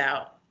this phase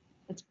out.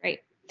 That's great.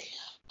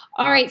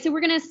 All right, so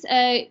we're going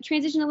to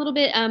transition a little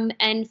bit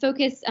and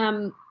focus,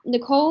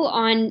 Nicole,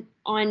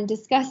 on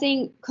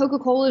discussing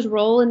Coca-Cola's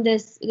role in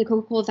this, the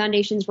Coca-Cola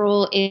Foundation's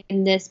role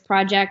in this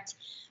project.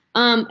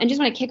 And just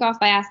want to kick off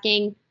by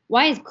asking,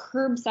 why is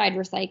curbside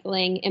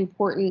recycling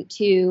important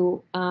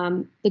to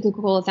the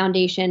Coca-Cola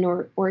Foundation,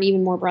 or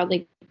even more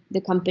broadly,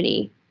 the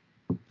company?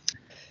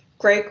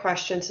 Great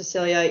question,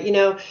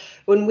 Cecilia.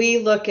 When we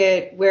look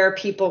at where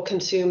people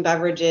consume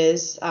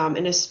beverages,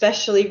 and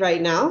especially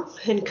right now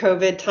in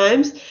COVID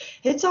times,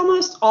 it's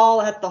almost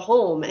all at the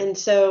home. And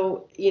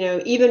so,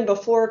 even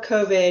before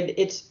COVID,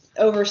 it's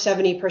over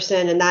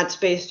 70%, and that's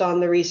based on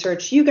the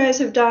research you guys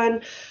have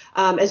done,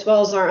 as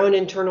well as our own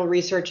internal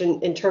research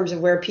in terms of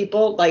where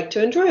people like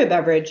to enjoy a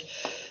beverage.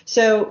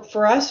 So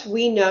for us,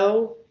 we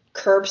know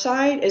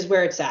curbside is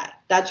where it's at.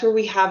 That's where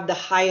we have the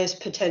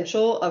highest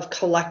potential of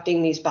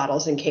collecting these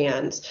bottles and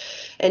cans.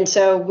 And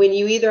so when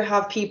you either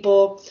have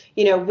people,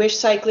 wish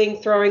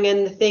cycling, throwing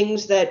in the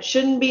things that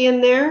shouldn't be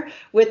in there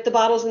with the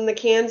bottles and the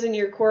cans in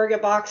your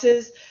corrugate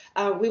boxes,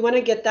 we want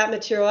to get that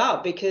material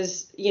out,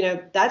 because,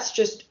 that's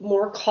just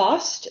more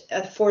cost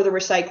for the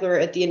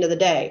recycler at the end of the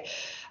day.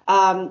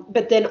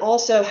 But then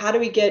also, how do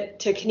we get,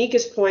 to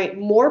Kanika's point,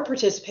 more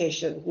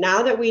participation?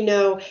 Now that we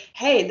know,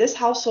 hey, this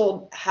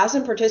household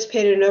hasn't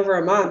participated in over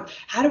a month,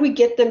 how do we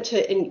get them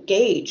to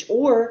engage?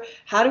 Or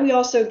how do we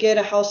also get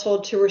a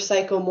household to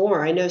recycle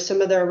more? I know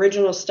some of the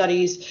original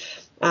studies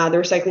the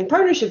Recycling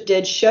Partnership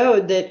did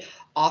showed that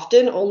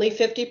often only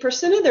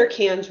 50% of their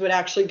cans would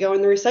actually go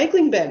in the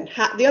recycling bin.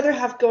 The other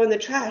half go in the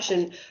trash.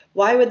 And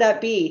why would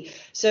that be?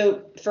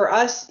 So for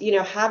us,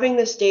 having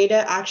this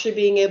data, actually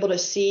being able to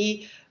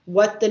see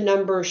what the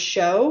numbers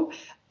show,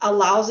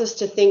 allows us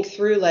to think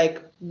through,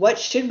 what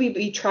should we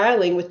be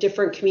trialing with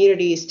different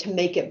communities to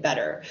make it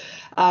better?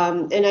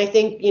 And I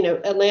think,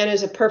 Atlanta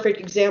is a perfect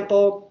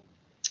example,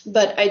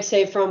 but I'd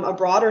say from a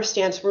broader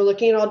stance, we're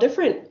looking at all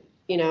different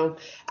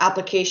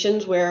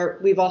applications, where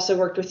we've also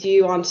worked with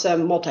you on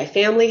some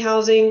multifamily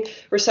housing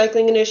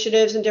recycling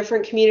initiatives in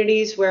different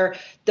communities, where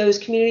those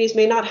communities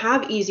may not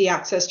have easy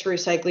access to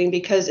recycling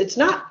because it's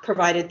not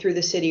provided through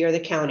the city or the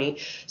county.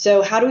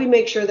 So how do we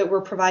make sure that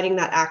we're providing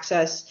that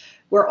access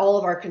where all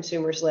of our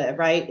consumers live,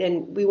 right?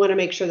 And we want to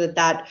make sure that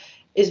that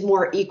is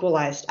more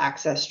equalized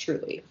access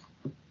truly.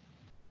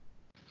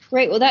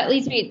 Great. Well, that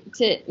leads me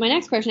to my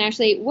next question,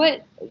 actually.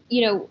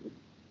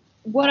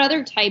 What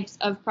other types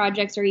of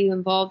projects are you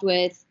involved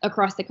with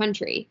across the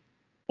country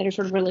that are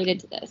sort of related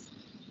to this?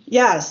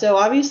 Yeah, so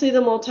obviously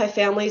the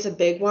multifamily is a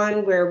big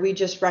one where we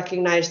just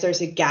recognize there's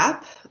a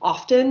gap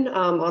often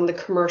on the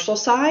commercial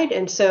side.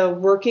 And so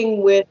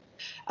working with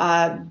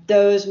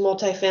those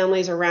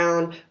multifamilies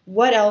around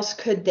what else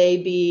could they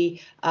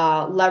be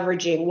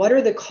leveraging? What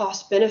are the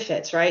cost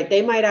benefits, right?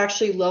 They might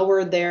actually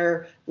lower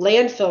their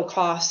landfill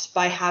costs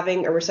by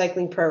having a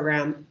recycling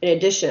program in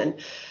addition.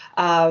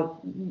 Uh,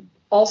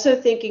 Also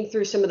thinking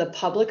through some of the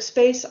public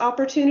space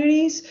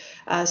opportunities.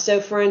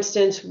 So for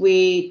instance,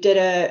 we did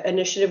an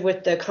initiative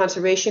with the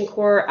Conservation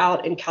Corps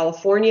out in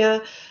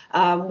California,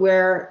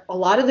 where a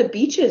lot of the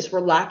beaches were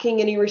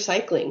lacking any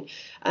recycling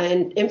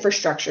and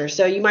infrastructure.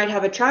 So you might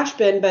have a trash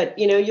bin, but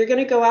you're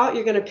going to go out,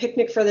 you're going to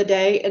picnic for the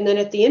day, and then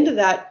at the end of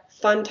that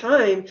fun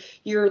time,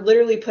 you're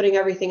literally putting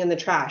everything in the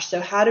trash. So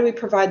how do we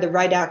provide the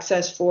right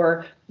access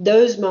for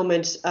those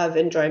moments of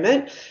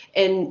enjoyment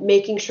and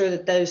making sure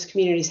that those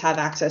communities have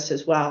access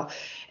as well?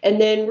 And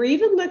then we're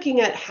even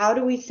looking at how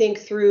do we think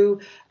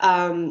through,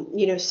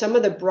 some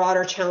of the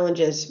broader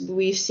challenges.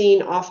 We've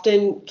seen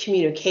often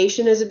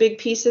communication is a big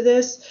piece of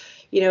this.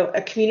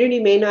 A community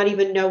may not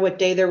even know what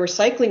day their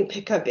recycling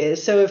pickup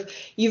is. So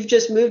if you've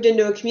just moved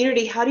into a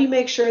community, how do you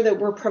make sure that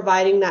we're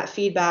providing that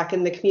feedback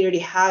and the community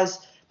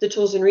has the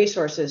tools and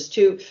resources?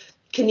 To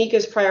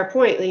Kanika's prior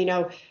point,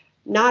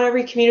 not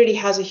every community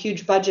has a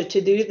huge budget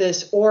to do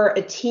this or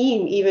a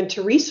team even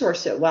to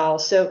resource it well.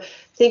 So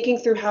thinking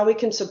through how we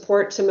can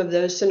support some of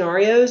those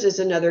scenarios is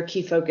another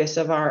key focus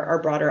of our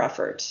broader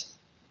efforts.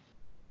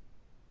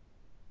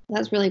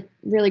 That's really,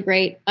 really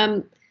great.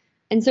 And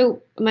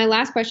so my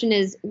last question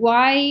is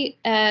why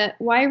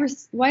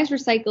is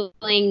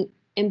recycling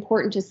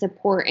important to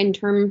support in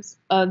terms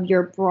of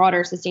your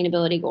broader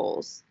sustainability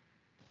goals?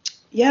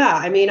 Yeah,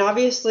 I mean,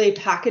 obviously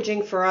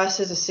packaging for us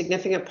is a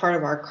significant part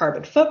of our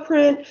carbon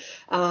footprint.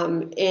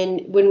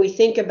 And when we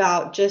think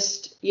about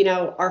just,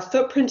 our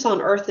footprints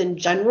on Earth in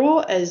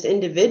general as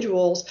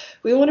individuals,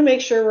 we want to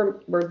make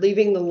sure we're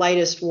leaving the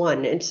lightest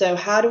one. And so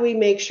how do we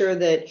make sure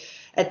that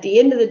at the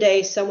end of the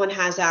day, someone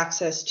has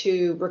access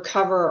to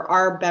recover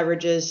our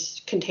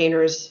beverages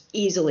containers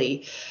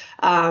easily?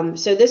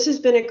 So this has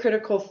been a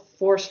critical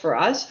force for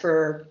us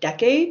for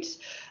decades.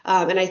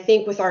 And I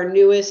think with our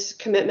newest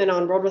commitment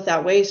on World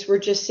Without Waste, we're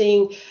just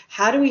seeing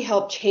how do we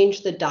help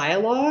change the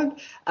dialogue,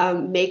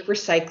 make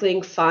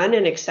recycling fun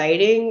and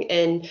exciting,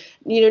 and,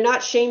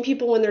 not shame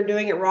people when they're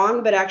doing it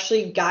wrong, but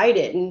actually guide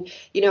it. And,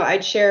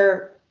 I'd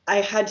share,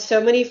 I had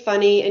so many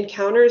funny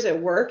encounters at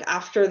work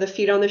after the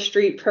Feet on the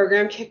Street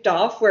program kicked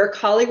off, where a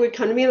colleague would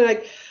come to me and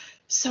like,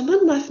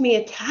 someone left me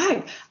a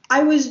tag.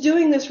 I was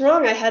doing this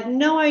wrong. I had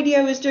no idea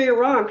I was doing it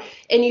wrong.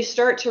 And you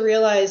start to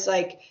realize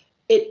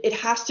it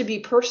has to be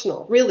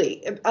personal,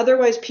 really.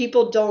 Otherwise,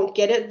 people don't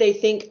get it. They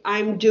think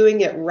I'm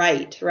doing it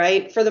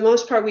right? For the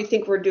most part, we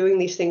think we're doing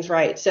these things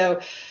right. So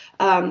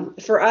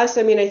for us,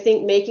 I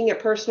think making it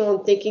personal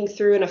and thinking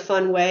through in a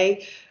fun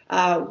way,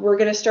 we're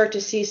going to start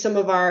to see some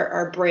of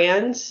our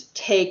brands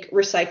take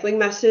recycling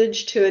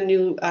message to a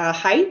new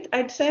height,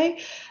 I'd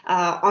say,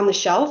 on the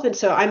shelf. And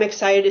so I'm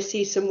excited to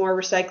see some more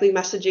recycling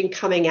messaging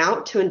coming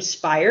out to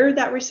inspire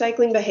that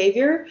recycling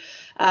behavior.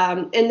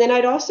 And then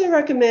I'd also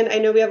recommend, I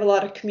know we have a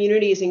lot of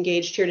communities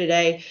engaged here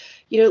today,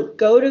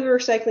 go to the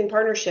Recycling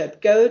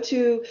Partnership, go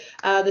to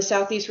the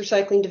Southeast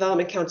Recycling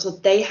Development Council.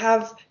 They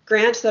have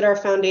grants that our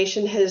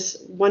foundation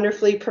has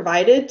wonderfully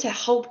provided to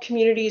help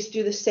communities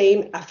do the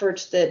same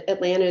efforts that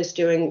Atlanta is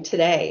doing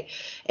today.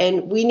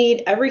 And we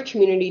need every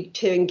community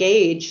to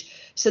engage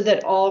so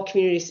that all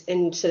communities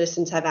and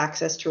citizens have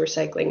access to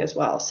recycling as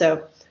well.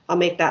 So I'll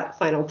make that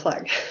final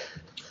plug.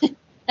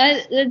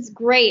 That's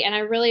great. And I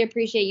really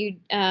appreciate you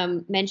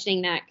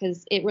mentioning that,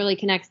 because it really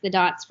connects the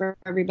dots for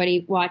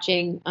everybody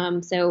watching.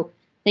 So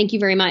thank you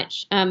very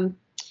much.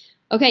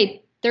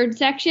 Okay, third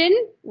section,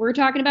 we're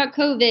talking about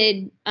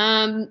COVID.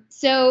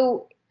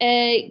 So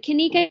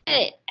Kanika,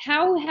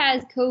 how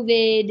has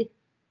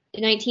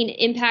COVID-19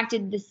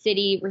 impacted the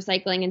city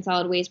recycling and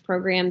solid waste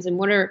programs?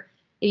 And if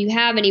you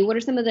have any, what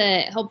are some of the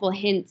helpful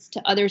hints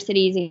to other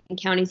cities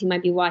and counties who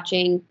might be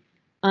watching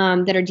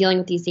that are dealing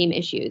with these same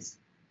issues?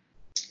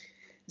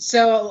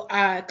 So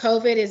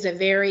COVID is a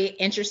very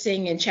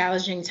interesting and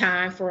challenging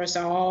time for us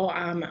all.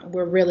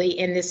 We're really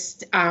in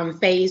this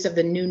phase of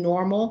the new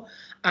normal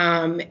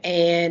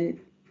and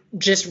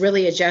just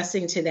really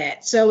adjusting to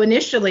that. So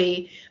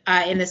initially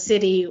in the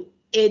city,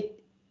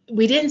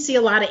 we didn't see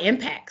a lot of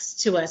impacts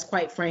to us,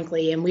 quite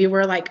frankly. And we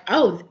were like,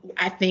 oh,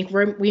 I think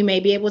we may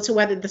be able to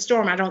weather the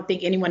storm. I don't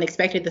think anyone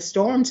expected the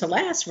storm to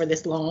last for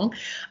this long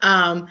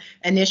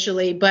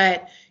initially,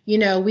 but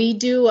we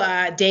do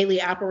a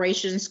daily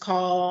operations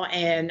call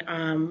and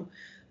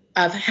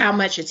of how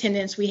much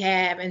attendance we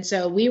have. And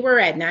so we were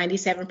at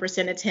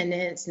 97%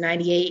 attendance,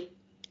 98,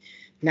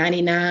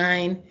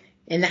 99.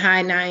 in the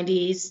high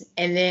 90s,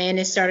 and then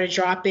it started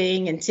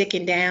dropping and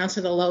ticking down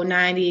to the low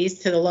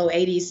 90s, to the low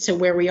 80s, to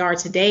where we are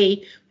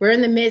today. We're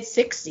in the mid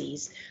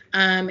 60s.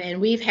 And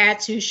we've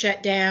had to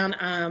shut down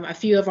a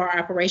few of our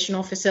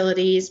operational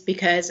facilities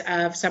because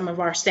of some of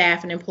our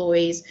staff and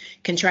employees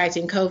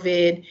contracting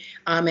COVID,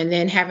 and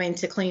then having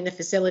to clean the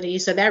facility.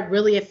 So that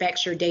really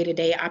affects your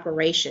day-to-day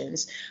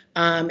operations.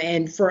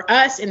 And for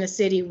us in the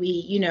city,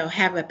 we,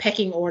 have a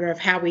pecking order of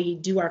how we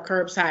do our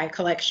curbside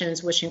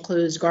collections, which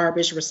includes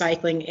garbage,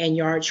 recycling, and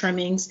yard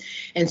trimmings.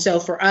 And so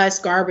for us,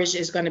 garbage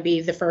is going to be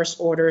the first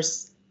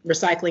orders,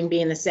 recycling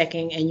being the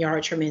second, and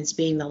yard trimmings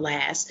being the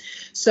last.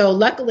 So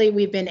luckily,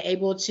 we've been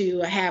able to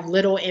have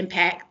little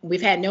impact.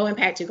 We've had no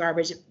impact to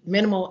garbage,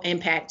 minimal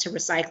impact to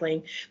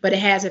recycling, but it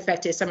has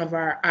affected some of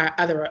our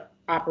other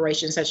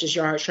operations, such as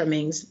yard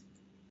trimmings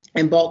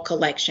and bulk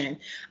collection.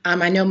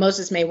 I know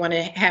Moses may want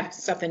to have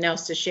something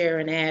else to share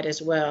and add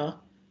as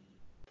well.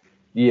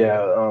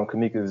 Yeah,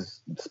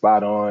 Kamika's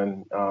spot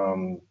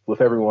on.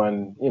 With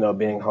everyone,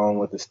 being home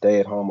with the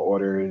stay-at-home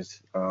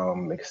orders,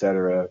 et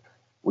cetera,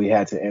 we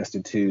had to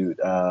institute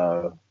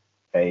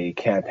a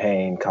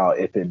campaign called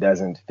 "If It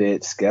Doesn't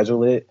Fit,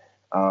 Schedule It,"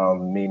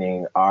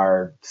 meaning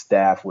our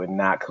staff would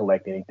not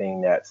collect anything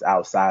that's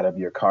outside of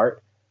your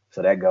cart.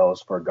 So that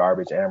goes for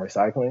garbage and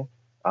recycling.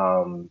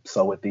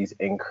 So with these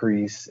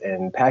increase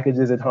in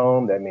packages at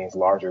home, that means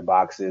larger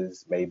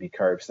boxes, maybe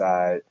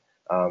curbside.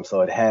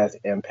 So it has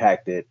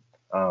impacted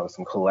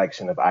some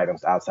collection of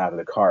items outside of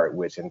the cart,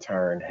 which in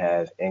turn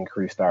has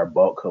increased our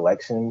bulk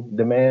collection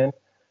demand.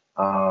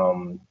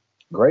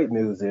 Great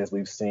news is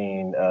we've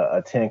seen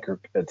a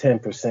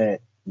 10%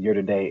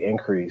 year-to-date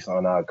increase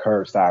on our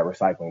curbside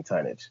recycling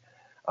tonnage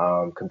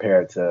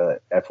compared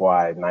to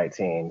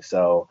FY19.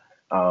 So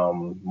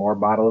more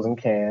bottles and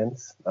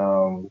cans,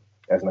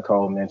 as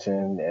Nicole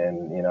mentioned,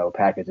 and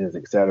packages,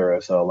 et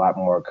cetera. So a lot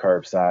more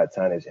curbside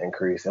tonnage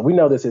increase. And we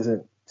know this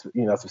isn't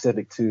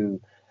specific to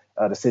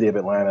the city of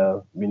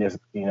Atlanta.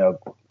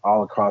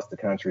 All across the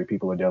country,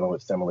 people are dealing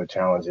with similar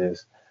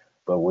challenges.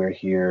 But we're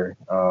here.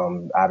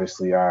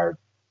 Obviously,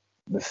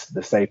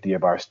 the safety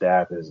of our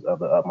staff is of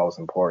the utmost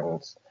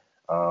importance,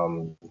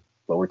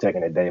 but we're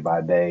taking it day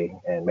by day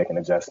and making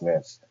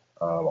adjustments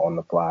on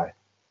the fly.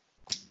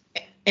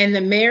 And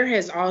the mayor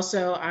has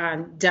also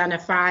done a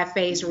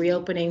 5-phase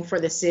reopening for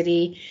the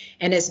city,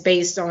 and it's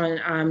based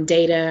on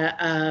data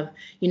of,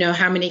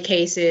 how many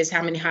cases,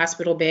 how many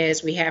hospital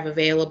beds we have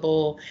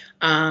available,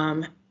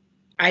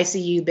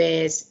 ICU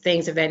beds,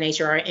 things of that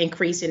nature, our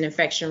increase in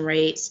infection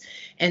rates.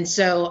 And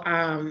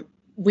so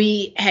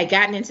we had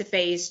gotten into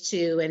phase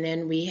 2, and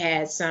then we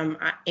had some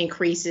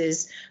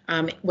increases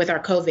with our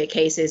COVID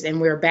cases,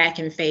 and we're back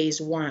in phase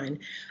 1.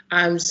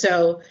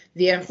 So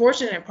the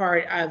unfortunate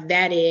part of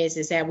that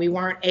is that we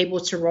weren't able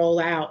to roll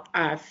out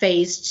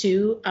phase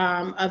 2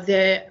 of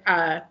the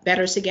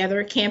Better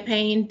Together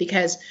campaign,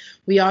 because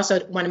we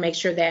also want to make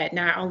sure that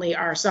not only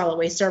our solid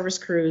waste service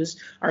crews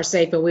are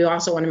safe, but we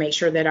also want to make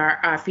sure that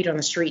our feet on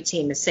the street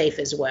team is safe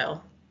as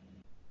well.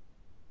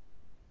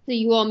 So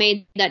you all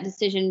made that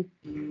decision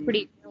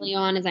pretty early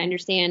on, as I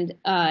understand,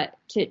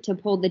 to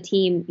pull the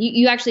team.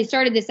 You actually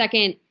started the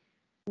second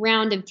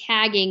round of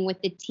tagging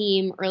with the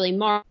team early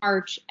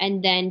March,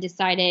 and then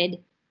decided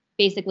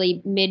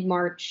basically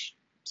mid-March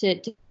to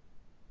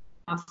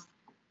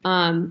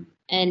and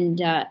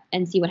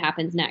see what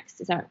happens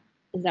next. Is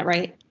that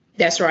right?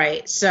 That's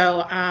right.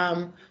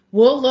 So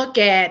we'll look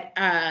at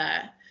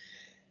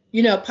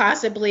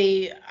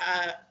possibly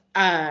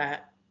I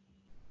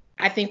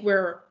think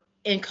we're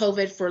in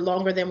COVID for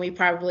longer than we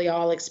probably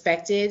all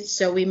expected.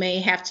 So we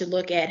may have to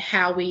look at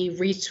how we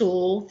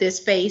retool this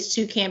phase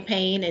 2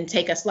 campaign and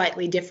take a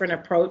slightly different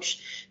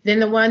approach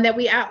than the one that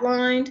we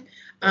outlined.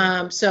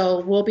 So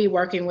we'll be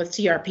working with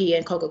TRP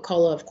and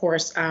Coca-Cola, of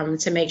course,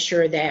 to make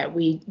sure that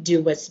we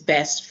do what's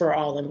best for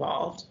all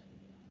involved.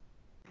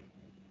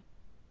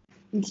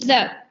 To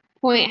that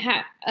point,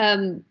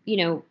 have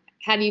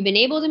you been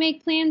able to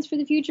make plans for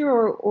the future,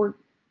 or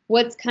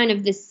what's kind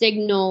of the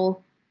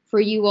signal for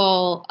you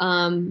all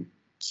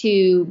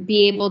to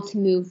be able to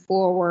move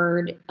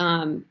forward,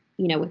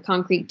 with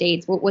concrete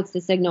dates? What's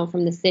the signal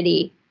from the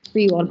city for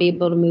you all to be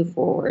able to move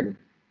forward?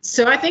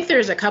 So I think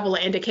there's a couple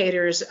of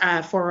indicators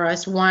for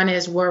us. One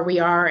is where we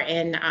are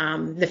in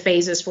the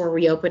phases for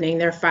reopening.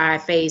 There are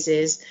 5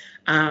 phases.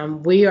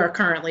 We are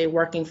currently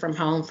working from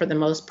home for the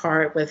most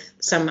part, with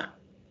some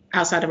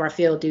outside of our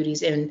field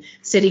duties, and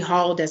City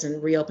Hall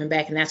doesn't reopen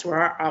back, and that's where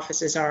our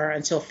offices are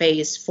until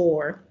phase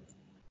 4.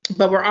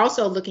 But we're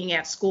also looking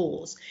at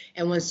schools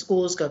and when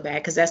schools go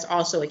back, because that's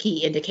also a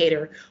key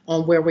indicator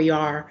on where we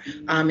are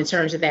in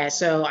terms of that.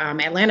 So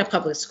Atlanta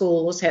Public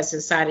Schools has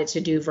decided to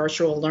do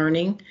virtual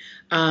learning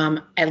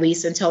at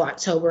least until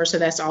October. So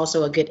that's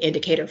also a good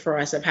indicator for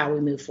us of how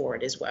we move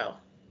forward as well.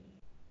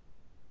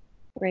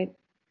 Great.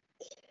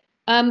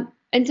 And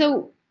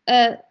so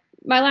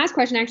my last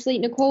question, actually,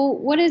 Nicole,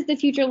 what does the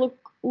future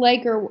look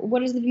like, or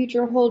what does the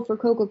future hold for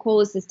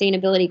Coca-Cola's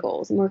sustainability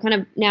goals? And we're kind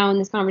of now in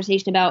this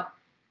conversation about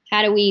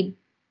how do we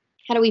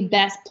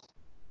best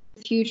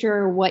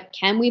future, what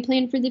can we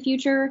plan for the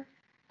future?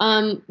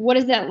 What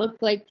does that look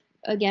like?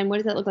 Again, what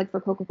does that look like for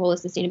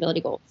Coca-Cola's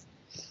sustainability goals?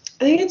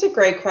 I think it's a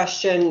great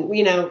question.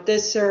 You know,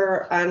 these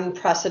are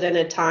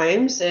unprecedented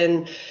times,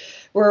 and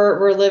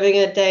we're living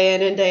it day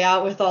in and day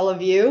out with all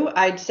of you.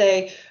 I'd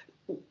say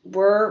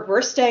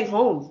we're staying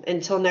home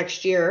until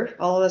next year.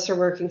 All of us are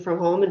working from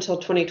home until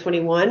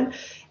 2021,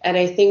 and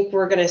I think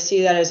we're going to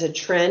see that as a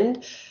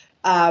trend.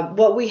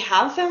 What we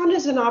have found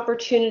as an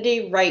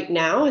opportunity right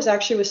now is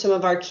actually with some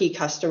of our key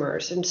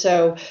customers, and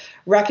so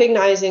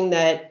recognizing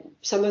that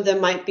some of them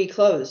might be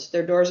closed,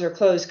 their doors are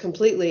closed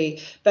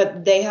completely,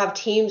 but they have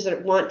teams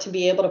that want to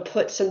be able to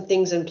put some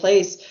things in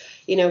place.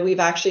 You know,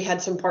 we've actually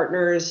had some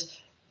partners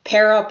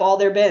pair up all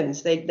their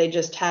bins. They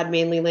just had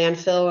mainly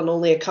landfill and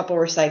only a couple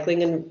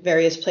recycling in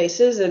various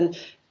places, and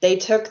they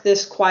took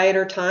this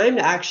quieter time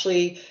to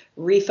actually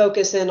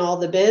refocus in all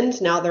the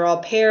bins. Now they're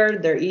all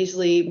paired, they're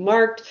easily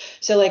marked.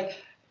 So like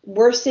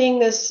we're seeing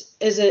this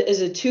as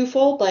a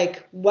twofold,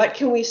 like what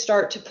can we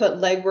start to put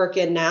legwork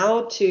in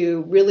now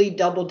to really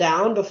double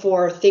down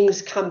before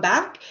things come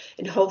back,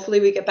 and hopefully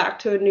we get back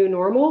to a new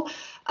normal.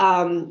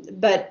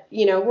 But,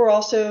 you know, we're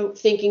also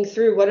thinking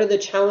through what are the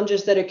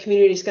challenges that a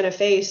community is going to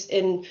face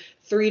in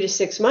 3 to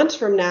 6 months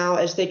from now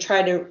as they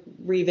try to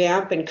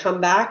revamp and come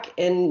back,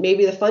 and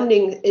maybe the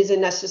funding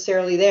isn't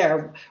necessarily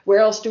there. Where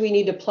else do we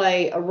need to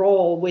play a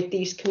role with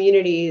these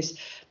communities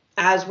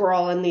as we're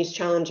all in these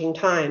challenging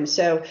times?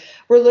 So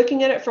we're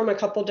looking at it from a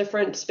couple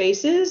different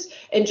spaces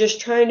and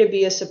just trying to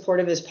be as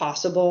supportive as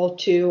possible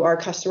to our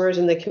customers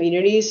and the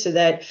communities so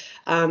that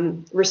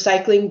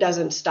recycling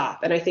doesn't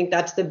stop. And I think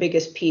that's the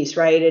biggest piece,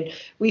 right? And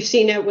we've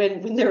seen it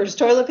when there was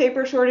toilet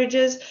paper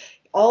shortages.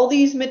 All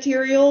these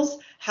materials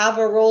have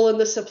a role in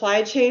the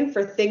supply chain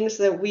for things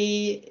that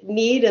we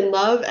need and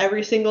love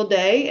every single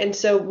day. And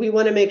so we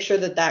want to make sure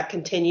that that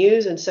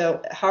continues. And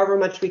so however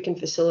much we can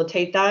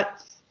facilitate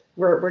that,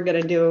 we're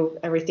going to do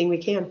everything we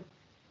can.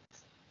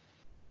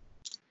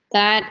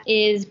 That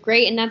is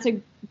great, and that's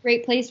a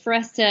great place for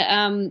us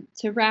to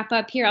wrap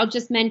up here. I'll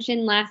just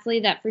mention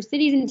lastly that for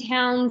cities and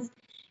towns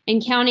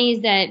and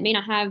counties that may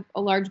not have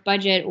a large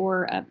budget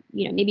or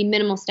maybe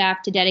minimal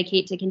staff to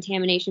dedicate to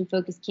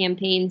contamination-focused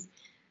campaigns,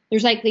 the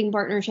Recycling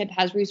Partnership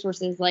has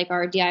resources like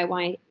our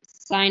DIY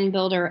sign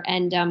builder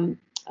and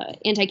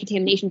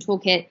anti-contamination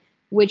toolkit,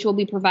 which will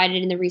be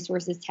provided in the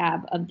resources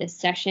tab of this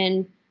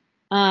session.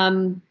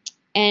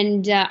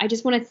 And I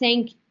just want to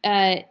thank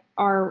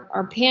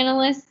our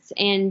panelists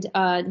and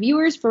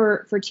viewers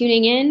for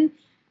tuning in.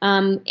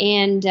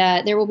 And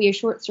there will be a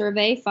short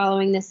survey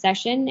following this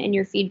session, and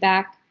your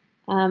feedback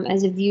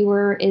as a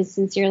viewer is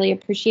sincerely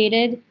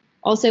appreciated.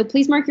 Also,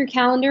 please mark your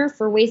calendar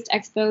for Waste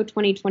Expo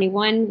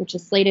 2021, which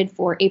is slated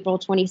for April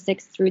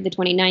 26th through the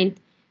 29th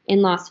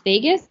in Las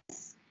Vegas.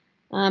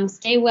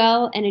 Stay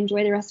well and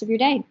enjoy the rest of your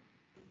day.